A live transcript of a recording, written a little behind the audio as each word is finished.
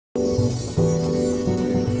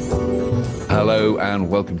Hello and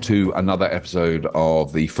welcome to another episode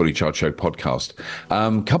of the Fully Charged Show podcast.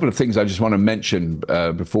 Couple of things I just want to mention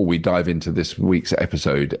before we dive into this week's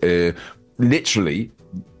episode. Literally,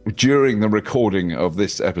 during the recording of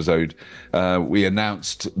this episode, we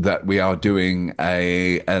announced that we are doing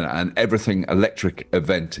an Everything Electric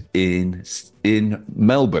event in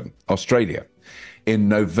Melbourne, Australia, in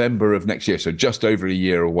November of next year, so just over a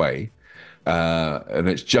year away. And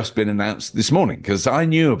it's just been announced this morning because I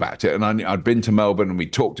knew about it and I'd been to Melbourne and we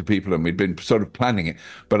talked to people and we'd been sort of planning it,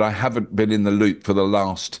 but I haven't been in the loop for the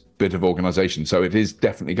last bit of organisation. So it is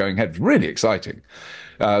definitely going ahead. It's really exciting.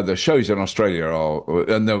 The shows in Australia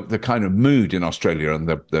and the kind of mood in Australia and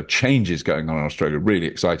the changes going on in Australia are really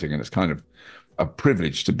exciting. And it's kind of a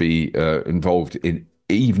privilege to be involved in,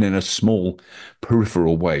 even in a small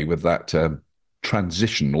peripheral way, with that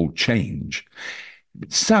transitional change.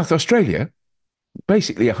 South Australia,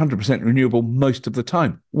 basically 100% renewable most of the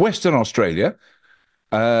time. Western Australia,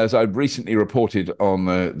 as I've recently reported on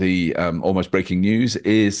the Almost Breaking News,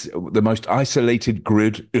 is the most isolated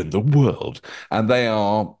grid in the world. And they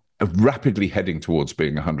are rapidly heading towards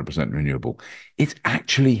being 100% renewable. It's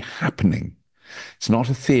actually happening. It's not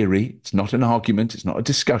a theory. It's not an argument. It's not a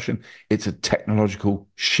discussion. It's a technological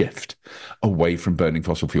shift away from burning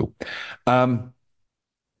fossil fuel.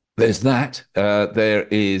 There's that. There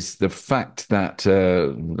is the fact that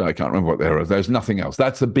I can't remember what there are. There's nothing else.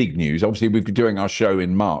 That's the big news. Obviously, we'll be doing our show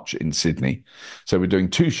in March in Sydney. So we're doing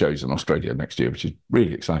 2 shows in Australia next year, which is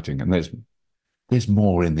really exciting. And there's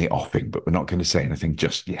more in the offing, but we're not going to say anything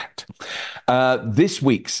just yet. This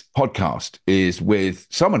week's podcast is with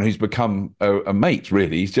someone who's become a mate,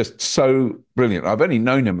 really. He's just so brilliant. I've only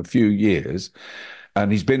known him a few years. And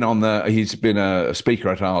he's been a speaker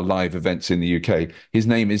at our live events in the UK. His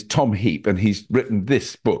name is Tom Heap, and he's written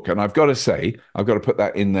this book. And I've got to say, I've got to put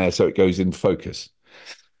that in there so it goes in focus.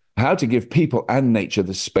 How to Give People and Nature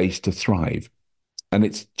the Space to Thrive. And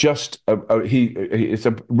it's just, it's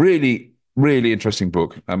a really, really interesting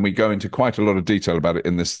book. And we go into quite a lot of detail about it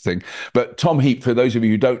in this thing. But Tom Heap, for those of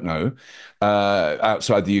you who don't know,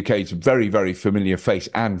 outside the UK, it's a very, very familiar face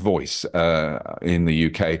and voice in the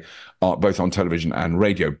UK, both on television and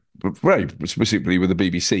radio, very specifically with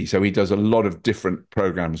the BBC. So he does a lot of different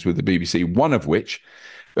programs with the BBC, one of which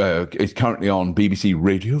is currently on BBC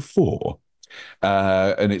Radio 4,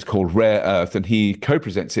 and it's called Rare Earth, and he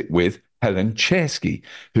co-presents it with Helen Czerski,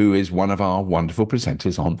 who is one of our wonderful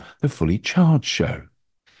presenters on the Fully Charged Show.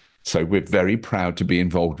 So we're very proud to be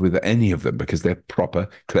involved with any of them because they're proper,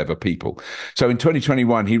 clever people. So in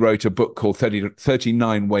 2021, he wrote a book called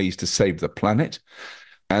 39 Ways to Save the Planet.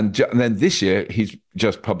 And then this year, he's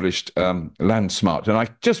just published Land Smart. And I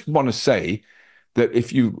just want to say that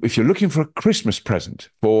if you're looking for a Christmas present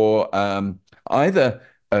for either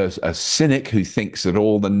a cynic who thinks that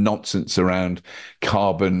all the nonsense around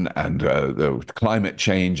carbon and the climate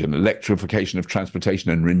change and electrification of transportation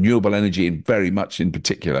and renewable energy, and very much in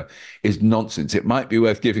particular, is nonsense, it might be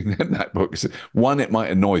worth giving them that book. One, it might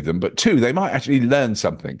annoy them, but 2, they might actually learn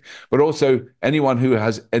something. But also anyone who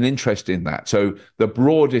has an interest in that. So the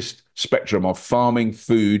broadest spectrum of farming,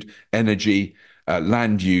 food, energy,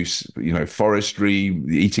 land use, forestry,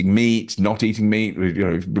 eating meat, not eating meat,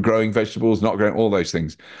 growing vegetables, not growing, all those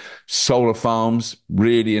things. Solar farms,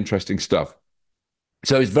 really interesting stuff.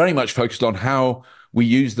 So it's very much focused on how we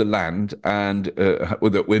use the land and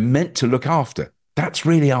that we're meant to look after. That's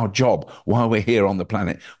really our job while we're here on the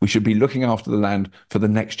planet. We should be looking after the land for the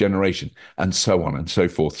next generation, and so on and so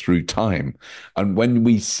forth through time. And when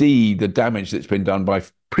we see the damage that's been done by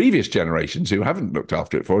previous generations who haven't looked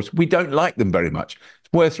after it for us, we don't like them very much.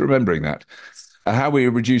 It's worth remembering that. How we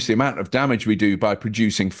reduce the amount of damage we do by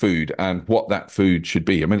producing food and what that food should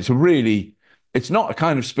be. I mean, it's not a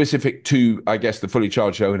kind of specific to, I guess, the Fully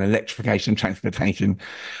Charged Show and electrification, transportation,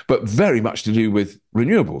 but very much to do with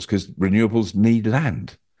renewables, because renewables need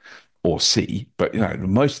land or sea, but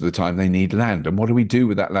most of the time they need land. And what do we do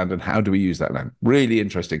with that land and how do we use that land? Really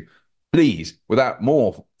interesting. Please, without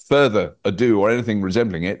more further ado or anything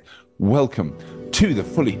resembling it, welcome to the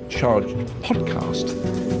Fully Charged podcast,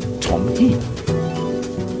 Tom Heap.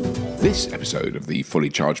 This episode of the Fully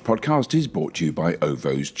Charged podcast is brought to you by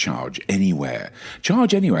OVO's Charge Anywhere.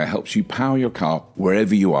 Charge Anywhere helps you power your car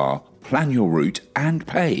wherever you are, plan your route and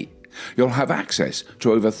pay. You'll have access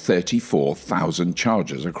to over 34,000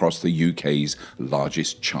 chargers across the UK's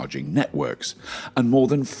largest charging networks and more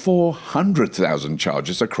than 400,000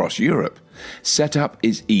 chargers across Europe. Setup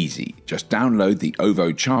is easy. Just download the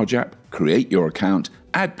OVO Charge app, create your account,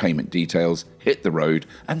 add payment details, hit the road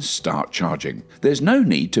and start charging. There's no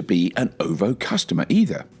need to be an OVO customer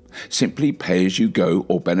either. Simply pay as you go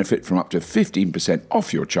or benefit from up to 15%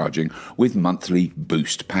 off your charging with monthly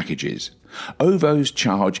boost packages. OVO's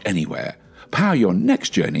Charge Anywhere. Power your next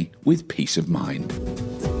journey with peace of mind.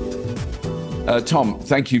 Tom,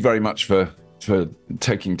 thank you very much for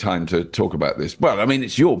taking time to talk about this. Well, I mean,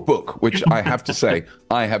 it's your book, which I have to say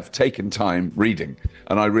I have taken time reading,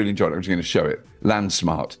 and I really enjoyed it. I'm just going to show it. Land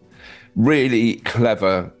Smart. Really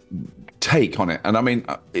clever take on it. And I mean,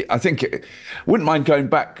 I think wouldn't mind going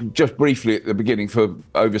back just briefly at the beginning for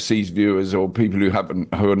overseas viewers or people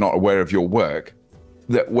who are not aware of your work,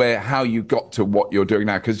 how you got to what you're doing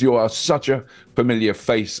now, because you are such a familiar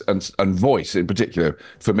face and voice in particular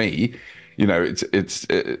for me. You know,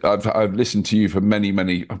 I've listened to you for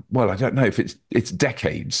many, well, I don't know if it's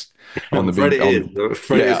decades on the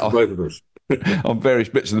BBC. Both of us. On various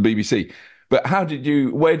bits of the BBC. But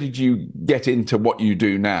where did you get into what you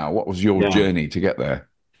do now? What was your journey to get there?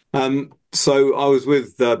 So I was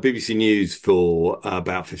with BBC News for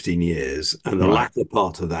about 15 years, and the latter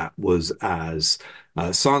part of that was as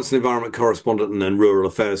science and environment correspondent and then rural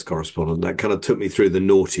affairs correspondent. That kind of took me through the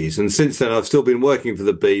noughties. And since then, I've still been working for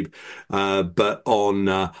the Beeb, but on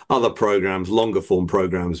other programmes, longer form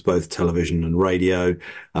programmes, both television and radio.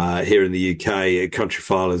 Here in the UK,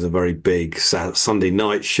 Countryfile is a very big Sunday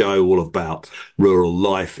night show all about rural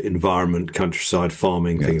life, environment, countryside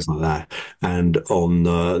farming, things like that. And on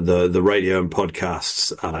the radio and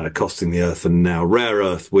podcasts, Costing the Earth and now Rare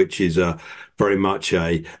Earth, which is very much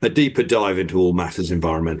a deeper dive into all matters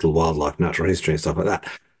environmental, wildlife, natural history and stuff like that.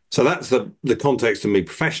 So that's the context of me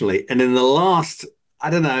professionally. And in the last,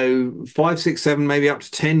 I don't know, 5, 6, 7, maybe up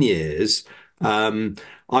to 10 years,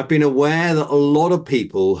 I've been aware that a lot of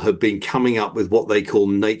people have been coming up with what they call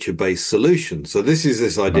nature-based solutions. So this is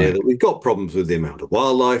this idea that we've got problems with the amount of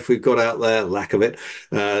wildlife we've got out there, lack of it,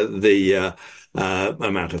 the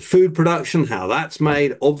amount of food production, how that's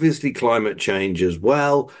made, obviously climate change as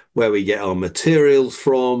well, where we get our materials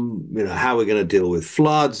from, you know, how we're going to deal with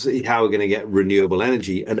floods, how we're going to get renewable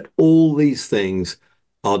energy. And all these things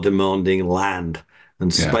are demanding land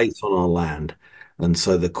and space on our land. And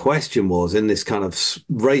so the question was, in this kind of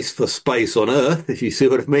race for space on Earth, if you see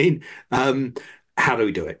what I mean, how do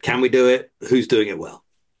we do it? Can we do it? Who's doing it well?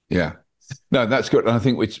 Yeah. No, that's good. And I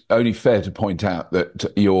think it's only fair to point out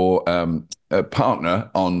that your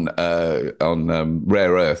partner on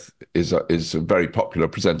Rare Earth is a very popular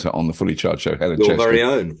presenter on the Fully Charged show, Helen Your Chesky. very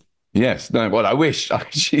own. Yes. No, well, I wish.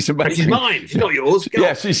 She's amazing. She's mine. She's not yours.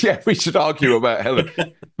 We should argue about Helen.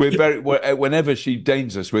 Whenever she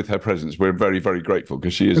deigns us with her presence, we're very, very grateful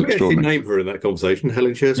because she is extraordinary. Did we name her in that conversation?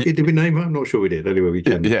 Helen Chesky, did we name her? I'm not sure we did. Anyway, we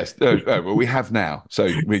can. Yes. Well, we have now, so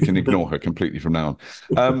we can ignore her completely from now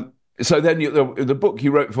on. So then the book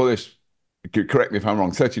you wrote before this, correct me if I'm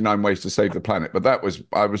wrong, 39 Ways to Save the Planet. But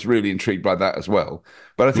I was really intrigued by that as well.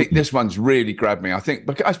 But I think this one's really grabbed me. I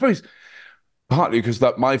suppose partly because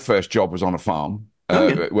my first job was on a farm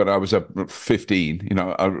when I was 15, you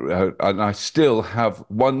know, and I still have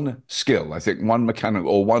one skill, I think one mechanical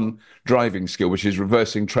or one driving skill, which is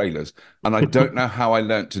reversing trailers. And I don't know how I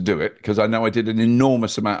learnt to do it because I know I did an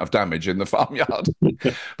enormous amount of damage in the farmyard.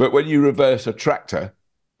 But when you reverse a tractor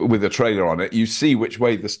with a trailer on it, you see which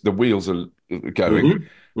way the wheels are going.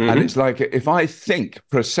 And it's like, if I think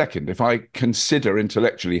for a second, if I consider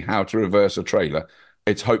intellectually how to reverse a trailer,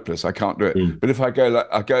 it's hopeless. I can't do it. But if I go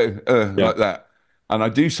like that and I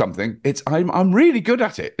do something, I'm really good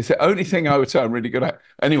at it. It's the only thing I would say I'm really good at.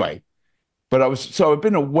 Anyway, but I've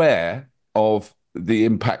been aware of the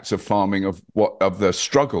impacts of farming, of the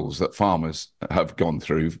struggles that farmers have gone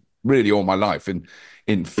through really all my life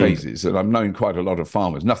in phases. And I've known quite a lot of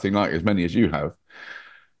farmers, nothing like as many as you have.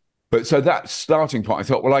 But so that starting point, I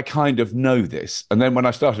thought, well, I kind of know this. And then when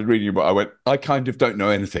I started reading your book, I went, I kind of don't know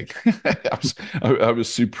anything. I was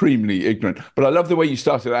supremely ignorant. But I love the way you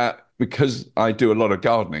started out, because I do a lot of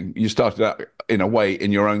gardening. You started out in a way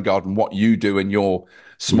in your own garden, what you do in your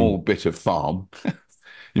small bit of farm,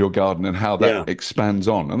 your garden, and how that expands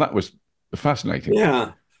on. And that was fascinating.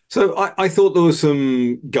 Yeah. So I thought there were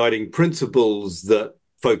some guiding principles that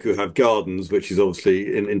folk who have gardens, which is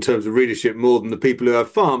obviously in terms of readership more than the people who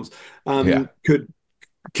have farms, could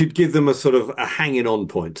give them a sort of a hanging on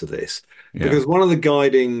point to this. Because one of the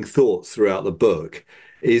guiding thoughts throughout the book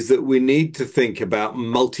is that we need to think about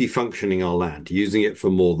multifunctioning our land, using it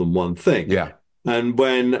for more than one thing. Yeah. And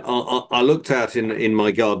when I looked out in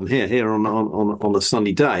my garden here on a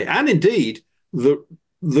sunny day, and indeed the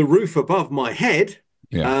roof above my head,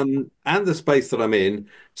 and the space that I'm in.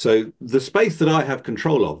 So the space that I have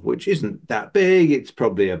control of, which isn't that big, it's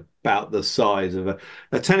probably about the size of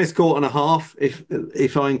a tennis court and a half,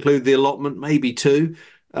 if I include the allotment, maybe two.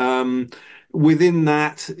 within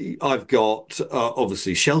that, I've got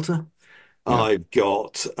obviously shelter. Yeah. I've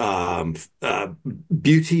got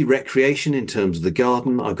beauty, recreation in terms of the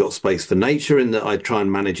garden. I've got space for nature in that I try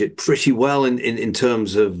and manage it pretty well in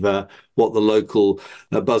terms of what the local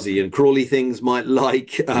buzzy and crawly things might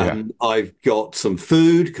like. Yeah. I've got some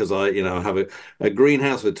food because I have a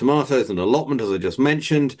greenhouse with tomatoes and allotment, as I just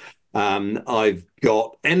mentioned. I've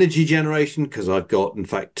got energy generation because I've got, in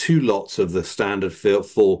fact, two lots of the standard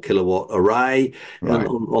 4 kilowatt array Right.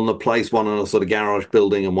 on the place, one on a sort of garage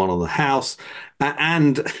building and one on the house.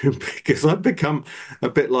 And because I've become a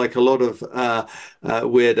bit like a lot of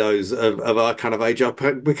weirdos of our kind of age,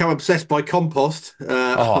 I've become obsessed by compost.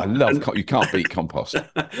 Oh, I love, you can't beat compost.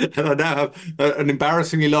 And I now have an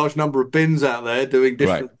embarrassingly large number of bins out there doing Right.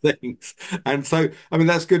 different things. And so, I mean,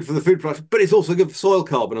 that's good for the food production, but it's also good for soil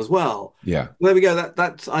carbon as well. Yeah. There we go.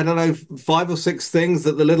 That's I don't know, 5 or 6 things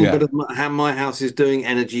that the little Yeah. bit of how my house is doing: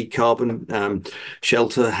 energy, carbon,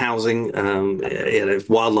 shelter, housing,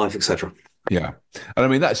 wildlife, etc. Yeah, and I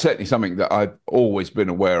mean that's certainly something that I've always been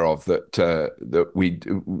aware of. That we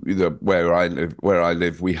do, where I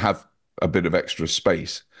live, we have a bit of extra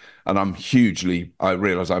space, and I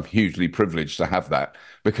realise I'm hugely privileged to have that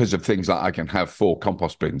because of things like I can have 4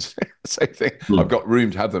 compost bins. Same thing. I've got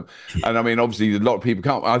room to have them, and I mean obviously a lot of people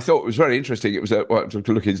can't. I thought it was very interesting. It was to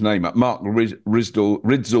look his name up, Mark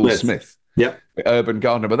Ridsdale Smith, Yep. urban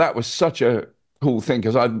gardener. But that was such a cool thing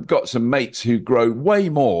because I've got some mates who grow way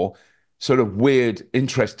more sort of weird,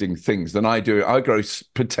 interesting things than I do. I grow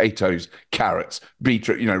potatoes, carrots,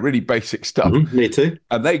 beetroot, really basic stuff. Me too.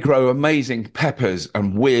 And they grow amazing peppers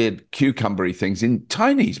and weird cucumbery things in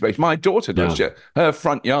tiny space. My daughter does, her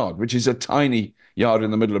front yard, which is a tiny yard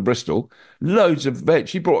in the middle of Bristol, loads of veg.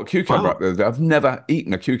 She brought a cucumber up there. I've never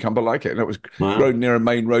eaten a cucumber like it. And it was grown near a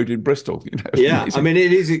main road in Bristol. Yeah, amazing. I mean,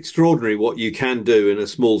 it is extraordinary what you can do in a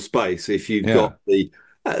small space if you've got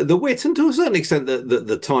the wit and to a certain extent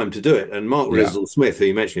the time to do it. And Mark Ridsdale Smith, who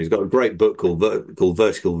you mentioned, he's got a great book called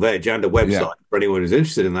Vertical Veg and a website for anyone who's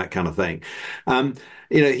interested in that kind of thing.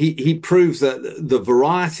 He proves that the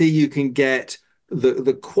variety you can get,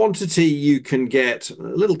 the quantity you can get, a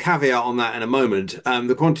little caveat on that in a moment,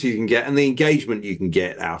 the quantity you can get and the engagement you can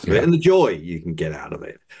get out of it and the joy you can get out of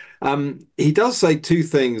it. He does say 2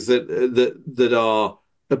 things that are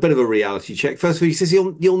a bit of a reality check. First of all, he says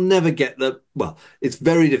you'll never get it's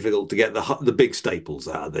very difficult to get the big staples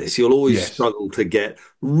out of this. You'll always struggle to get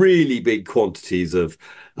really big quantities of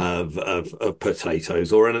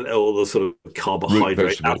potatoes or the sort of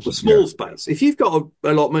carbohydrate out of a small space. If you've got an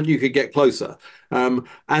allotment, you could get closer. And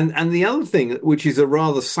the other thing, which is a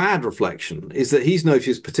rather sad reflection, is that he's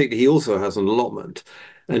noticed, particularly, he also has an allotment.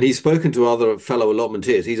 And he's spoken to other fellow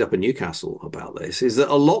allotmenteers, he's up in Newcastle about this, is that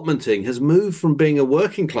allotmenting has moved from being a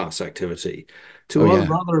working class activity to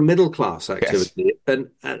rather a middle class activity. Yes.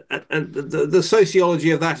 And the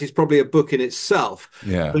sociology of that is probably a book in itself.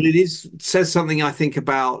 Yeah. But it says something, I think,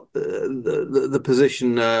 about the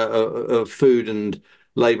position of food and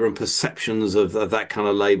labour and perceptions of that kind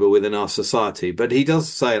of labour within our society. But he does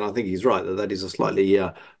say, and I think he's right, that is a slightly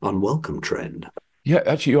unwelcome trend. Yeah,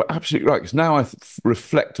 actually, you're absolutely right. Because now I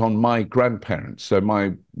reflect on my grandparents. So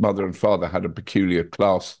my mother and father had a peculiar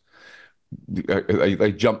class.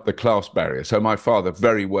 They jumped the class barrier. So my father,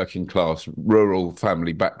 very working class, rural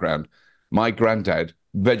family background. My granddad,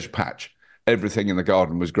 veg patch. Everything in the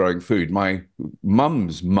garden was growing food. My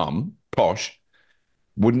mum's mum, posh,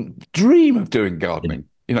 wouldn't dream of doing gardening.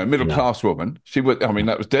 Middle class woman. She would. I mean,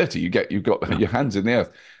 that was dirty. You've got your hands in the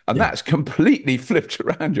earth, and that's completely flipped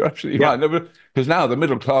around. You're absolutely right. Because now the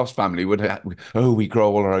middle class family would we grow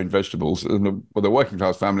all our own vegetables, and the working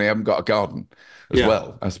class family haven't got a garden as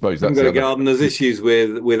well. I suppose that's got a garden. There's issues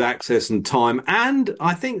with access and time, and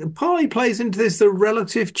I think partly plays into this the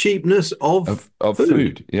relative cheapness of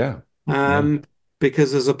food. Yeah.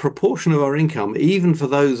 Because as a proportion of our income, even for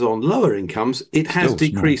those on lower incomes, it has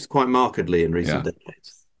decreased quite markedly in recent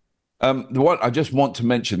decades. I just want to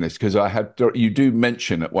mention this because you do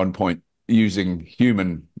mention at one point using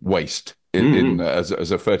human waste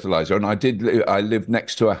as a fertilizer, and I lived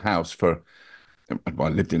next to a house I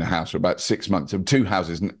lived in a house for about 6 months, of 2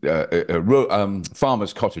 houses,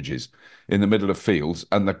 farmers' cottages in the middle of fields,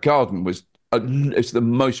 and the garden was. It's the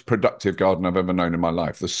most productive garden I've ever known in my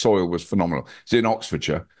life. The soil was phenomenal. It's in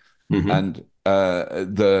Oxfordshire, and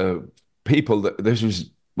the people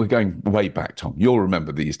we're going way back, Tom. You'll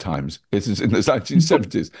remember these times. This is in the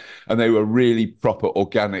 1970s, and they were really proper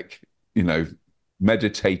organic,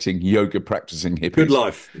 meditating, yoga practicing hippies. Good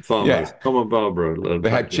life farmers. Yeah. Tom and Barbara. They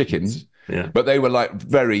had chickens, but they were like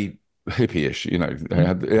very hippie-ish.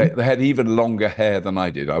 They had even longer hair than I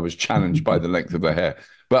did. I was challenged by the length of their hair,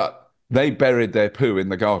 but they buried their poo in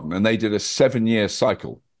the garden, and they did a 7-year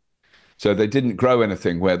cycle. So they didn't grow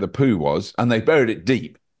anything where the poo was, and they buried it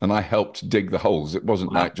deep. And I helped dig the holes. It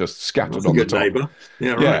wasn't Wow, like just scattered that's a on the good top. neighbour.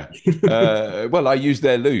 Yeah, right. Yeah. Well, I used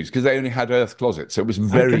their loos because they only had earth closets. So it was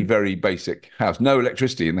very, Okay. very basic house. No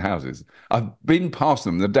electricity in the houses. I've been past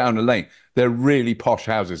them. They're down a lane. They're really posh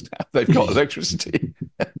houses now. They've got electricity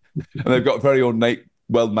and they've got very ornate,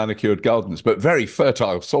 well manicured gardens, but very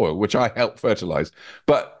fertile soil, which I help fertilize.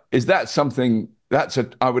 But is that something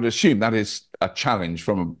I would assume that is a challenge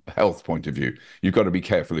from a health point of view. You've got to be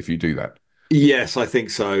careful if you do that. Yes, I think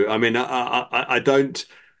so. I mean, I don't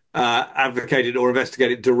advocate it or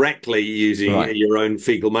investigate it directly using Right. your own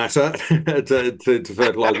fecal matter to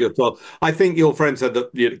fertilize your soil. I think your friend said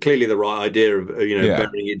that clearly the right idea of Yeah.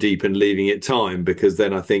 burying it deep and leaving it time, because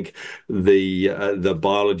then I think the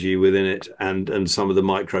biology within it and some of the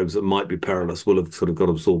microbes that might be perilous will have sort of got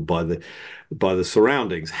absorbed by the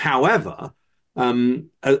surroundings. However,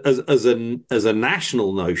 as a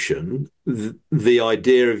national notion, the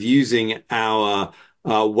idea of using our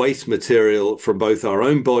waste material from both our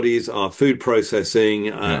own bodies, our food processing,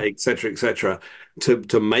 Yeah. et cetera,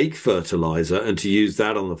 to make fertilizer and to use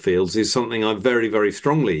that on the fields is something I very, very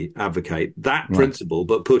strongly advocate. That Right. principle,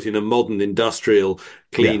 but put in a modern industrial Yeah.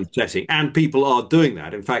 clean setting. And people are doing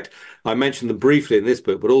that. In fact, I mentioned them briefly in this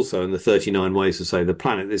book, but also in the 39 Ways to Save the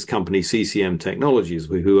Planet, this company, CCM Technologies,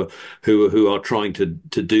 who are trying to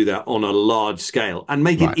do that on a large scale and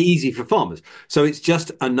make it Right. easy for farmers. So it's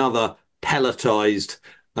just another pelletized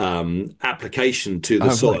application to the Oh,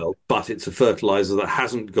 right. soil, but it's a fertilizer that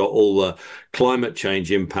hasn't got all the climate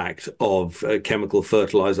change impact of chemical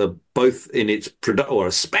fertilizer, both in its or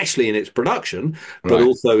especially in its production, but Right.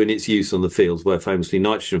 also in its use on the fields, where famously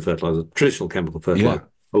nitrogen fertilizer, traditional chemical fertilizer,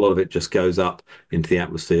 Yeah. a lot of it just goes up into the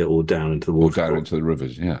atmosphere or down into the Or water. down into the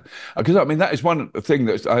rivers, yeah. Because I mean, that is one thing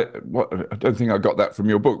that I don't think I got that from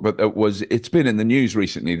your book, but it's been in the news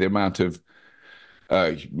recently. The amount of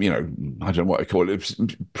I don't know what I call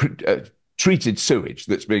it, treated sewage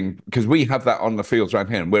that's being, because we have that on the fields around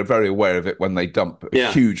here, and we're very aware of it when they dump a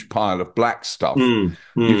Yeah. huge pile of black stuff. Mm,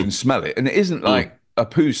 You can mm, smell it, and it isn't mm. like a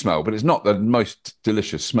poo smell, but it's not the most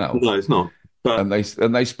delicious smell. No, it's not. But And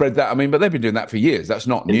they spread that. I mean, but they've been doing that for years. That's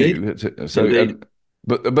not indeed, new. So indeed.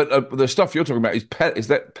 but the stuff you're talking about is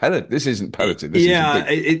that pellet? This isn't pelleted. This is a Yeah,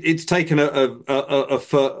 big it's taken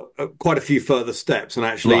quite a few further steps, and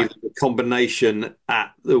actually right. the combination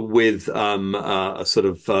with a sort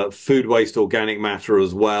of food waste organic matter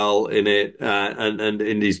as well in it, and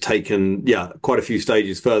it is taken quite a few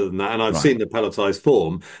stages further than that. And I've Right. seen the pelletized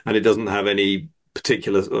form, and it doesn't have any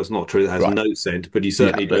particular. Well, it's not true; it has Right. no scent, but you Yeah.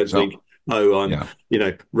 certainly don't Let's think, not. oh, I'm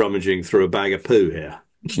Yeah. rummaging through a bag of poo here.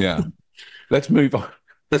 Yeah. Let's move on.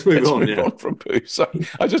 Let's move Let's on. move Yeah. on from poo. So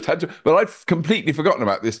I just had to, but I'd completely forgotten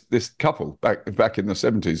about this couple back in the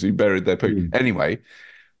 70s who buried their poo. Mm. Anyway,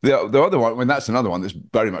 the other one, that's another one that's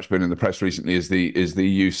very much been in the press recently, is the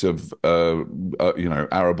use of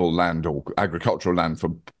arable land or agricultural land for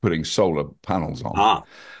putting solar panels on, Ah,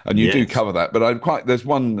 and you do yes. cover that. But there's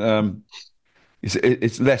one.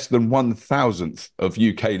 It's less than 1,000th of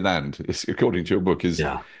UK land, according to your book,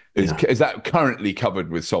 Yeah. Yeah. is that currently covered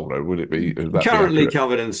with solar? Would it be? Would that be Currently accurate?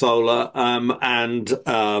 covered in solar, and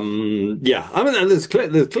yeah, I mean, there's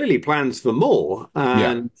clearly plans for more,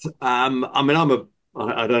 Yeah, and I mean,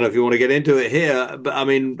 I don't know if you want to get into it here, but I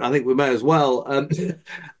mean, I think we may as well.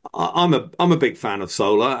 I'm a big fan of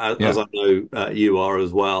solar, as yeah, I know you are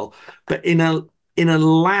as well. But in a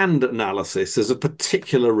land analysis, there's a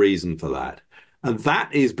particular reason for that, and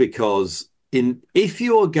that is because if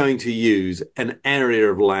you are going to use an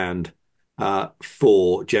area of land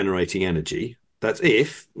for generating energy, that's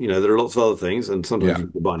if there are lots of other things, and sometimes yeah, you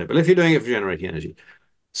can combine it. But if you're doing it for generating energy,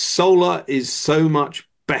 solar is so much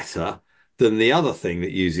better than the other thing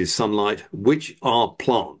that uses sunlight, which are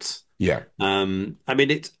plants. yeah, I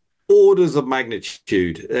mean, it's orders of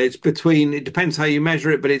magnitude. It depends how you measure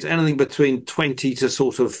it, but it's anything between 20 to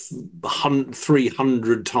sort of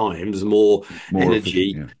 300 times more more efficient.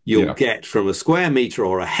 energy Yeah, you'll yeah, get from a square meter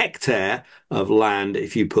or a hectare of land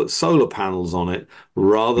if you put solar panels on it,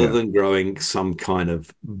 rather yeah, than growing some kind of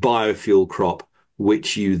biofuel crop,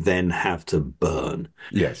 which you then have to burn.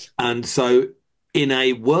 yes, And so, in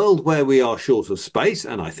a world where we are short of space,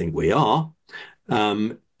 and I think we are,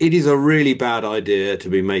 it is a really bad idea to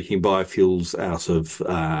be making biofuels out of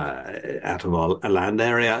our land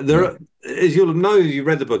area. yeah, As you'll know, if you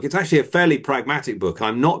read the book, it's actually a fairly pragmatic book.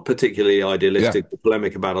 I'm not particularly yeah, idealistic or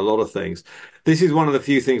polemic about a lot of things. This is one of the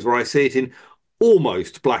few things where I see it in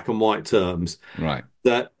almost black and white terms Right.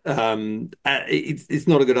 that it's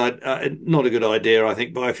not a good idea. I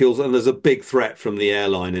think biofuels, and there's a big threat from the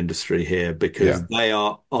airline industry here Yeah. because they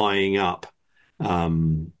are eyeing up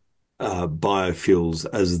biofuels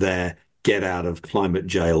as their get out of climate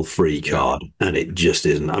jail free Yeah. card, and it just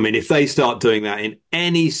isn't. I mean, if they start doing that in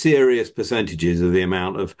any serious percentages of the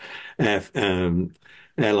amount of air,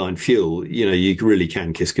 airline fuel, you really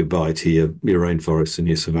can kiss goodbye to your rainforests and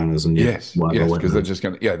your savannas and your Yes. whatever Yes. Because they're wetlands. just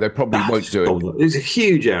going to. Yeah. They probably won't That's do it. it's a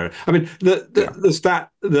huge error. I mean, the Yeah. the, the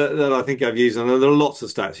stat that I think I've used, and there are lots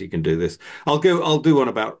of stats you can do this. I'll do one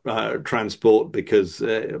about transport because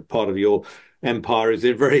part of your empire is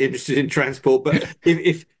very interested in transport. But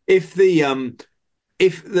if the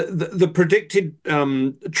predicted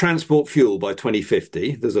transport fuel by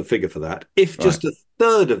 2050, there's a figure for that. If Right. just a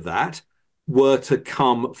third of that were to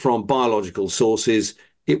come from biological sources,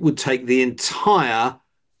 it would take the entire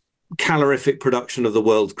calorific production of the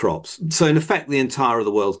world's crops. So in effect, the entire of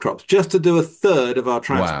the world's crops, just to do a third of our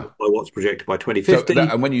transport Wow. by what's projected by So 2050.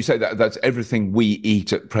 and when you say that, that's everything we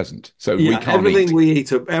eat at present. So we Yeah, can't eat. everything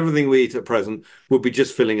we eat at present would be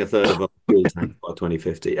just filling a third of our fuel tank by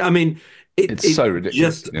 2050. I mean, It's it's so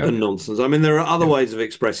ridiculous. just Yeah. a nonsense. I mean, there are other Yeah. ways of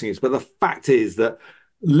expressing it, but the fact is that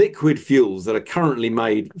liquid fuels that are currently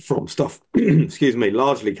made from stuff, excuse me,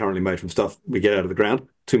 largely currently made from stuff we get out of the ground.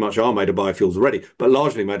 Too much are made of biofuels already, but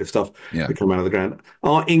largely made of stuff Yeah. that come out of the ground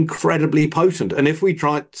are incredibly potent. And if we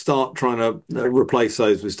start trying to replace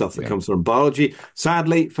those with stuff that Yeah. comes from biology,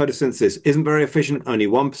 sadly, photosynthesis isn't very efficient. Only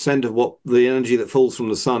 1% of what the energy that falls from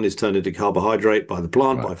the sun is turned into carbohydrate by the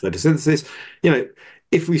plant Right. by photosynthesis.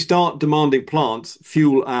 If we start demanding plants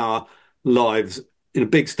fuel our lives in a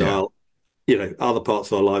big Yeah. style, other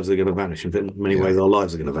parts of our lives are going to vanish. In many Yeah. ways, our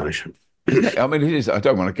lives are going to vanish. I mean, it is. I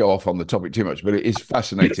don't want to go off on the topic too much, but it is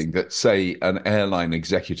fascinating that, say, an airline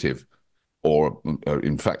executive, or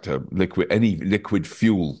in fact, any liquid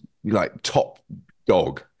fuel, like top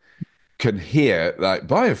dog, can hear like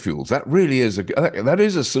biofuels. That really is that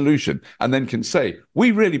is a solution, and then can say,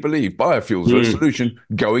 we really believe biofuels are a Mm. solution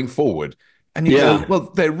going forward. And you go, Yeah,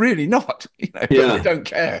 well, they're really not, but they yeah. don't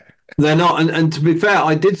care. They're not, and to be fair,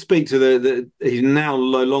 I did speak to he's now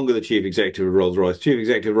no longer the chief executive of Rolls-Royce. Chief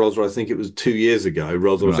executive of Rolls-Royce, I think it was 2 years ago,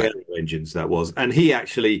 Rolls-Royce Right. Aero Engines, that was. And he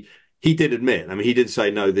did admit, I mean, he did say,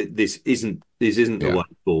 no, that this isn't the Yeah. way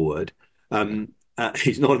forward. Yeah.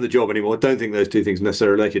 He's not in the job anymore. I don't think those two things are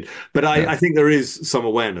necessarily related. But Yeah. I think there is some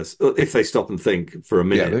awareness, if they stop and think for a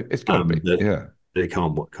Yeah. minute, It's got to be. that Yeah. it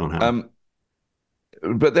can't happen.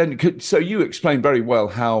 But then, so you explained very well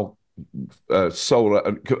how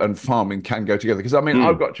solar and farming can go together. Because I mean,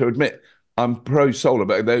 I've got to admit, I'm pro solar,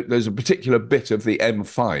 but there's a particular bit of the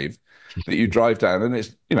M5 that you drive down, and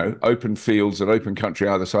it's open fields and open country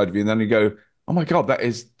either side of you, and then you go, oh my God, that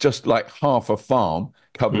is just like half a farm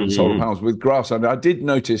covered in solar Mm. panels with grass. I mean, I did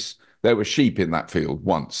notice there were sheep in that field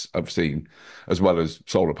once, I've seen, as well as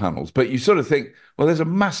solar panels. But you sort of think, well, there's a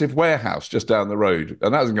massive warehouse just down the road,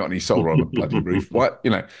 and that hasn't got any solar on the bloody roof. What,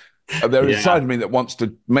 there is a Yeah. side of me that wants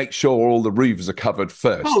to make sure all the roofs are covered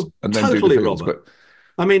first Oh, and then do totally, the fields. Robert.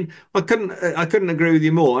 I mean, I couldn't agree with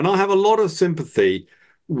you more. And I have a lot of sympathy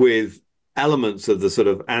with elements of the sort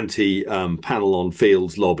of anti panel on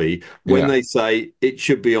fields lobby when Yeah, they say it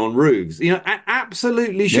should be on roofs.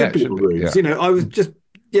 Absolutely yeah, should it be should on be. roofs. Yeah, I was just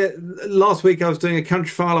last week I was doing a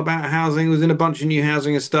Countryfile about housing. It was in a bunch of new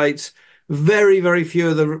housing estates. Very, very few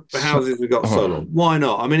of the so, houses have got solar. oh, Why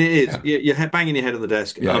not? I mean, it is. yeah, You're banging your head on the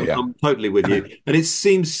desk. yeah, yeah, I'm totally with you. And it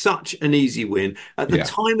seems such an easy win. At the yeah.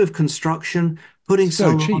 time of construction, putting So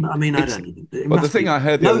solar on, cheap. I mean, I It's don't know. It well, the must thing be I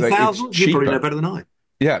heard the other low day, it's thousands. You probably know cheaper. better than I.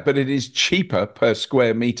 Yeah, but it is cheaper per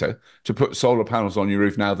square meter to put solar panels on your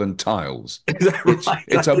roof now than tiles. Is that right?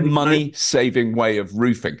 It's I a didn't know. money-saving way of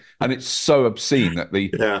roofing, and it's so obscene that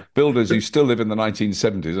the Yeah. builders who still live in the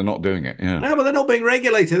 1970s are not doing it. Yeah, No, but they're not being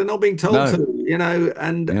regulated. They're not being told no, to,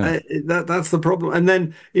 and yeah, that's the problem. And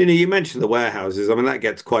then, you mentioned the warehouses. I mean, that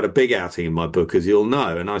gets quite a big outing in my book, as you'll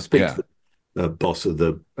know. And I speak yeah, to the boss of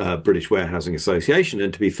the British Warehousing Association.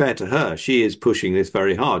 And to be fair to her, she is pushing this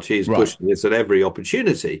very hard. She is right, pushing this at every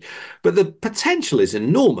opportunity. But the potential is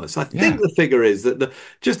enormous. I think yeah, the figure is that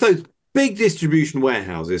just those big distribution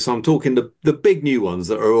warehouses, so I'm talking the big new ones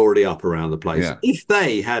that are already up around the place, yeah. if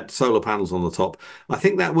they had solar panels on the top, I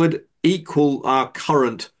think that would equal our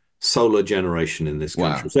current solar generation in this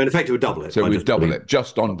country. Wow. So in effect, it would double it So by we'd just double putting, it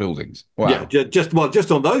just on buildings. yeah, Wow, just on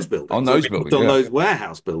those on buildings. I those mean, just buildings. on Yeah, those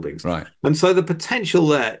warehouse buildings. right. And so the potential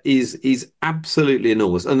there is absolutely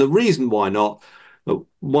enormous. And the reason why not,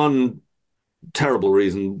 one terrible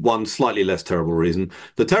reason, one slightly less terrible reason.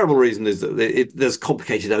 The terrible reason is that there's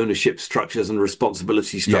complicated ownership structures and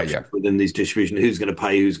responsibility Yeah, structures yeah, within these distribution. Who's going to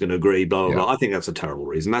pay? Who's going to agree? Blah blah yeah, blah. I think that's a terrible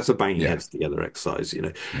reason. That's a banging yeah, heads together exercise.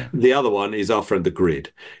 yeah. The other one is our friend the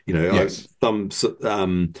grid. Yes, Some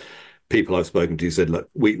people I've spoken to said, look,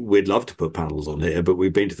 we'd love to put panels on here, but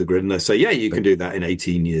we've been to the grid and they say, yeah, you can do that in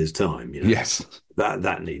 18 years' time. yes.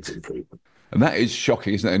 That needs improvement. And that is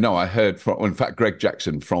shocking, isn't it? No, I heard from, in fact, Greg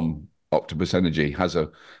Jackson from Octopus Energy has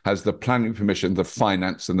the planning permission, the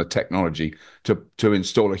finance, and the technology to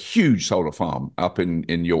install a huge solar farm up in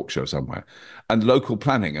Yorkshire somewhere, and local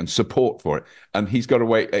planning and support for it. And he's got to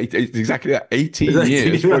wait exactly that 18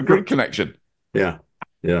 years for a grid connection. Yeah,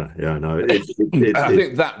 yeah, yeah. No, I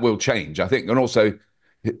think that will change. I think, and also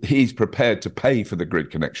he's prepared to pay for the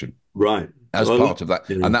grid connection. Right. As part of that,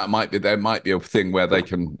 yeah. and there might be a thing where they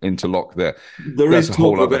can interlock there. There is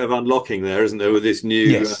talk of a bit of unlocking there, isn't there, with this new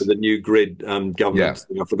Yes. the new grid governance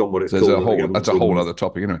thing. I've forgotten what it's called. That's a whole other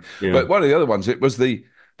topic anyway. Yeah. But one of the other ones, it was a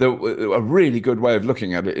really good way of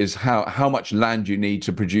looking at it is how much land you need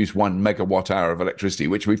to produce 1 megawatt hour of electricity,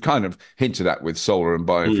 which we've kind of hinted at with solar and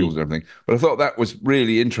biofuels and everything. But I thought that was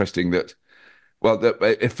really interesting that. Well,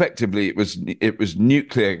 effectively, it was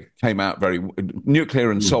nuclear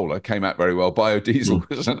and solar came out very well. Biodiesel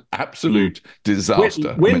was an absolute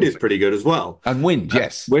disaster. Wind is pretty good as well, and wind,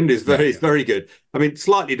 yes, wind is very good. I mean,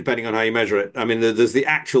 slightly depending on how you measure it. I mean, there's the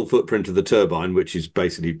actual footprint of the turbine, which is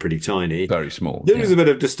basically pretty tiny, very small. There is a bit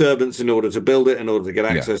of disturbance in order to build it, in order to get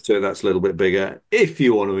access to it. That's a little bit bigger. If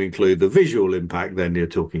you want to include the visual impact, then you're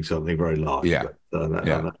talking something very large. Yeah,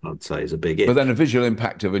 that I'd say is a big. But then a visual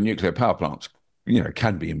impact of a nuclear power plant,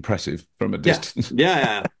 can be impressive from a distance.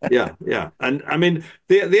 Yeah. And I mean,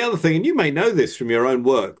 the other thing, and you may know this from your own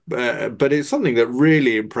work, but it's something that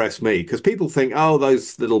really impressed me because people think, oh,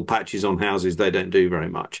 those little patches on houses, they don't do very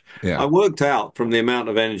much. Yeah. I worked out from the amount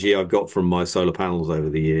of energy I've got from my solar panels over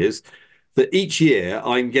the years that each year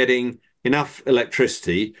I'm getting enough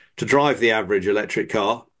electricity to drive the average electric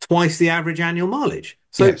car twice the average annual mileage.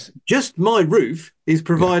 So just my roof is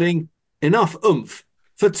providing enough oomph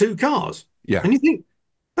for 2 cars. Yeah. And you think,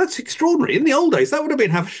 that's extraordinary. In the old days, that would have been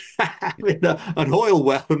having an oil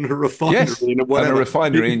well and a refinery and whatever. And a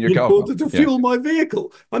refinery in your car. To fuel my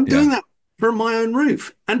vehicle. I'm doing that from my own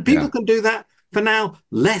roof. And people can do that for now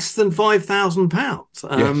less than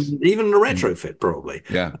 £5,000. Even in a retrofit, probably.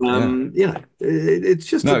 It's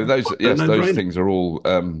just those things are all.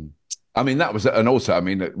 I mean, that was, and also, I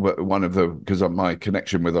mean, one of because of my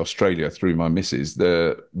connection with Australia through my missus,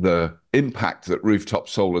 the impact that rooftop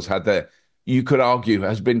solar's had there, you could argue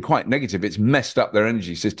has been quite negative. It's messed up their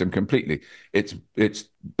energy system completely. It's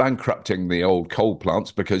bankrupting the old coal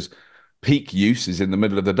plants because peak use is in the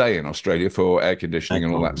middle of the day in Australia for air conditioning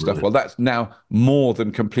and all that stuff. Well, that's now more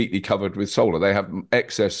than completely covered with solar. They have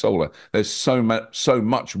excess solar. There's so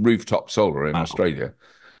much rooftop solar in Australia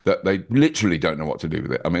that they literally don't know what to do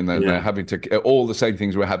with it. I mean, they're having to all the same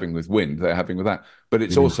things we're having with wind, they're having with that. But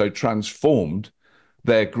it's also transformed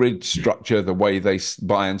their grid structure, the way they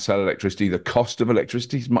buy and sell electricity. The cost of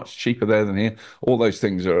electricity is much cheaper there than here. All those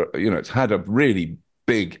things are, it's had a really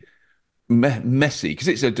big, messy, because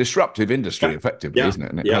it's a disruptive industry, effectively, isn't it?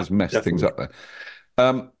 And it has messed things up there.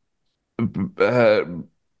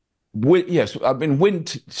 Yes, I mean,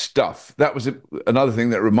 wind stuff. That was another thing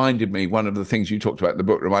that reminded me. One of the things you talked about in the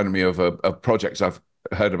book reminded me of projects I've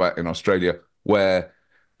heard about in Australia where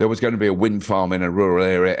there was going to be a wind farm in a rural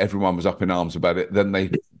area. Everyone was up in arms about it. Then they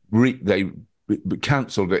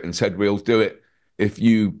cancelled it and said, we'll do it. If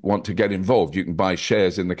you want to get involved, you can buy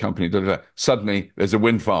shares in the company. Suddenly, there's a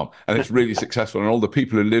wind farm, and it's really successful. And all the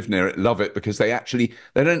people who live near it love it because they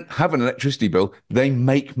don't have an electricity bill. They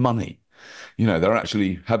make money. They're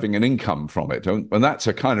actually having an income from it. And that's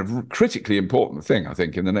a kind of critically important thing, I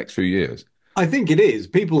think, in the next few years. I think it is.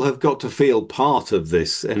 People have got to feel part of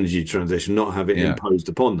this energy transition, not have it imposed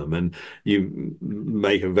upon them. And you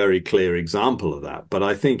make a very clear example of that. But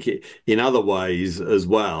I think in other ways as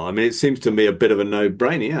well, I mean, it seems to me a bit of a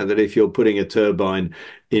no-brainer, that if you're putting a turbine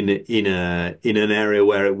in an area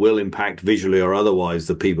where it will impact visually or otherwise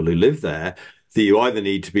the people who live there, that you either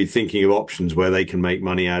need to be thinking of options where they can make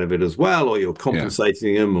money out of it as well, or you're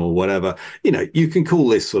compensating them or whatever. You can call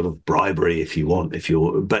this sort of bribery if you want,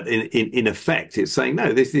 but in effect, it's saying,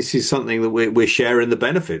 no, this is something that we're sharing the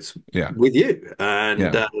benefits with you.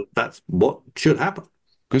 And that's what should happen.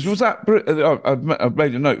 Because was that, I've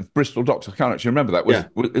made a note of Bristol Docks, I can't actually remember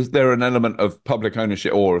that. Is there an element of public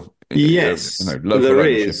ownership or Yes, local there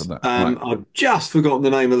ownership of is. that. Right. I've just forgotten the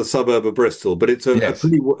name of the suburb of Bristol, but Yes.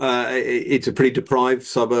 it's a pretty deprived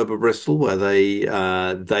suburb of Bristol where they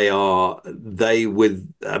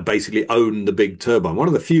with basically own the big turbine. One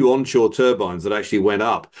of the few onshore turbines that actually went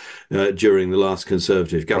up during the last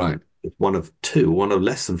Conservative Right. government. One of two, one of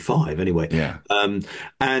less than five, anyway. Yeah. And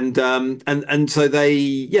so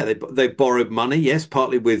they borrowed money, yes,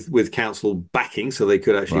 partly with council backing, so they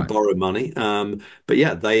could actually Right. borrow money. But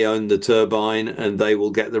yeah, they own the turbine and they will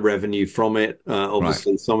get the revenue from it. Right.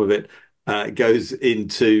 Obviously, some of it goes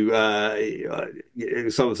into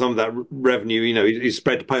some of that revenue, is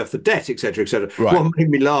spread to pay off the debt, etc., etc. Right. What made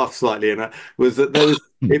me laugh slightly in that was that there was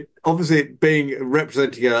obviously being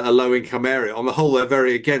representing a low income area. On the whole, they're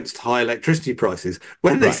very against high electricity prices.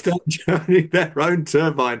 When they Right. start joining their own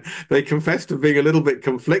turbine, they confess to being a little bit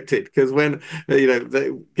conflicted because when they're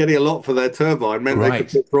getting a lot for their turbine meant they could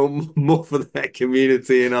Right. put from more for their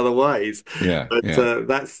community in other ways. Yeah. But Yeah.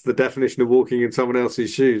 that's the definition of walking in someone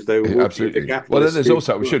else's shoes. They were walking in the Absolutely. Well, then capitalist there's shoes.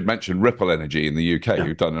 also, we should mention Ripple Energy in the UK, Yeah.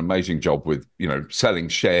 who've done an amazing job with, selling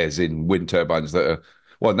shares in wind turbines that are,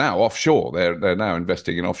 well, now offshore. They're now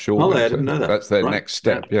investing in offshore Oh, wind. I So didn't know that. that's their Right. next Yeah.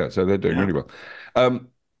 step. Yeah. So they're doing Yeah. really well.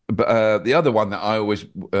 But the other one that I always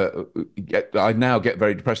I now get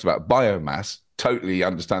very depressed about, biomass. Totally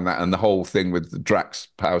understand that, and the whole thing with the Drax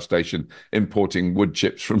power station importing wood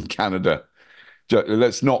chips from Canada.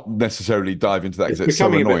 Let's not necessarily dive into that It's because it's so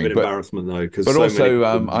becoming a bit of annoying. an embarrassment, though, because But so many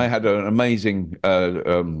also, people. I had an amazing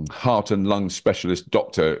heart and lung specialist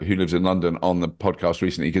doctor who lives in London on the podcast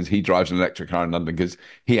recently because he drives an electric car in London because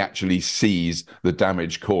he actually sees the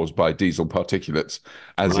damage caused by diesel particulates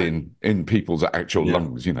as Right. in people's actual Yeah.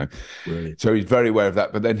 lungs, Really. So he's very aware of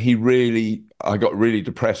that. But then I got really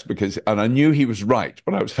depressed and I knew he was right,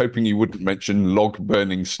 but I was hoping he wouldn't mention log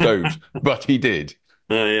burning stoves, but he did.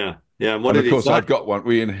 Yeah. Yeah. And what And did of he course, say? I've got one.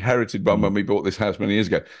 We inherited one when we bought this house many years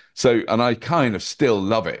ago. So, and I kind of still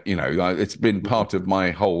love it. It's been part of my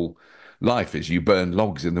whole life is you burn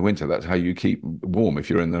logs in the winter. That's how you keep warm if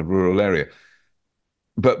you're in the rural area.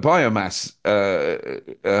 But biomass,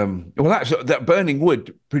 well, actually, that burning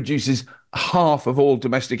wood produces half of all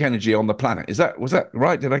domestic energy on the planet. Was that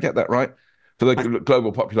right? Did I get that right? For the I,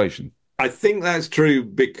 global population? I think that's true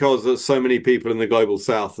because there's so many people in the global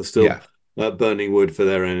south are still Yeah. burning wood for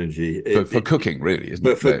their energy. For cooking, really, isn't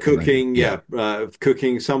But it? for cooking, Yeah.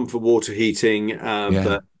 cooking, some for water heating, Yeah.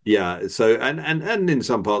 but yeah. So and in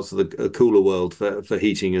some parts of the cooler world for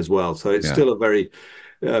heating as well. So it's Yeah. still a very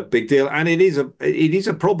big deal, and it is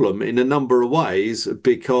a problem in a number of ways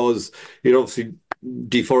because you're obviously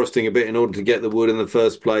deforesting a bit in order to get the wood in the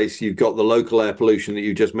first place. You've got the local air pollution that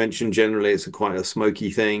you just mentioned. Generally, it's quite a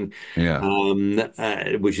smoky thing, Yeah.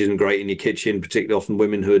 which isn't great in your kitchen. Particularly often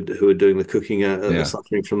women who are doing the cooking are Yeah.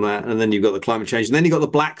 suffering from that. And then you've got the climate change, and then you've got the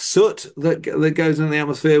black soot that goes in the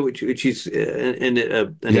atmosphere, which is an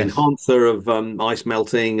Yes. enhancer of ice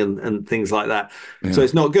melting and things like that. So Yeah.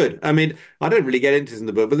 it's not good. I mean, I don't really get into this in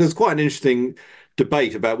the book, but there's quite an interesting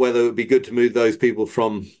debate about whether it would be good to move those people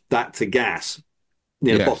from that to gas,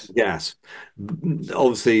 Yes. fossil gas.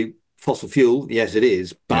 Obviously, fossil fuel, yes, it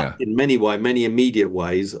is, but Yeah. in many immediate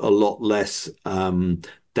ways, a lot less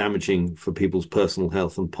damaging for people's personal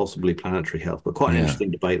health and possibly planetary health. But quite an Yeah. interesting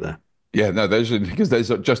debate there. Yeah, no, because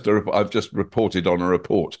I've just reported on a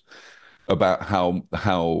report about how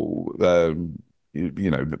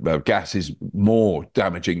gas is more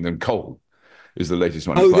damaging than coal is the latest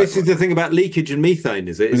one. Oh, this is the thing about leakage and methane,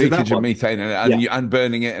 is it? Is it that leakage of one? methane and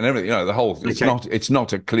burning it and everything. The whole Okay. it's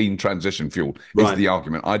not a clean transition fuel is Right. the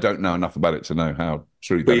argument. I don't know enough about it to know how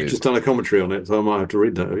true But that you've is. just done a commentary on it, so I might have to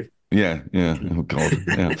read that. Have you? Yeah, yeah. Oh God,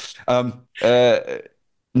 yeah.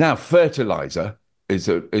 Now fertilizer is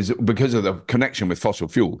because of the connection with fossil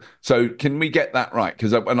fuel. So can we get that right?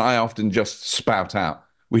 Because when I often just spout out,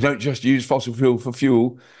 we don't just use fossil fuel for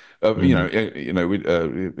fuel. We don't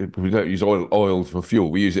use oil for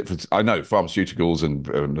fuel. We use it for, I know, pharmaceuticals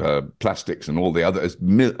and plastics and all the others,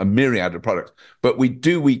 a myriad of products. But we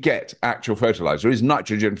get actual fertilizer? Is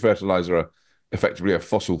nitrogen fertilizer effectively a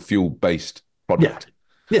fossil fuel based product?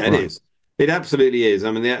 Yeah, it is. It absolutely is. I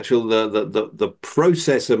mean, the actual the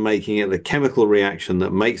process of making it, the chemical reaction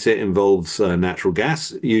that makes it involves natural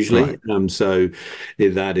gas usually. Right. So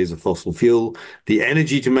that is a fossil fuel. The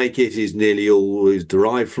energy to make it is nearly always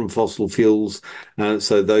derived from fossil fuels.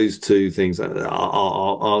 So those two things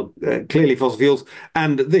are clearly fossil fuels.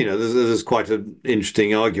 And there's quite an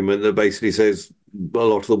interesting argument that basically says a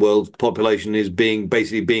lot of the world's population is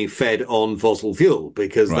basically being fed on fossil fuel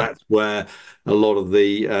because Right. that's where a lot of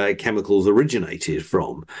the chemicals originated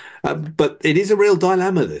from. But it is a real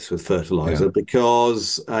dilemma, this with fertilizer, Yeah.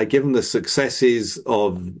 because given the successes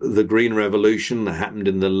of the Green Revolution that happened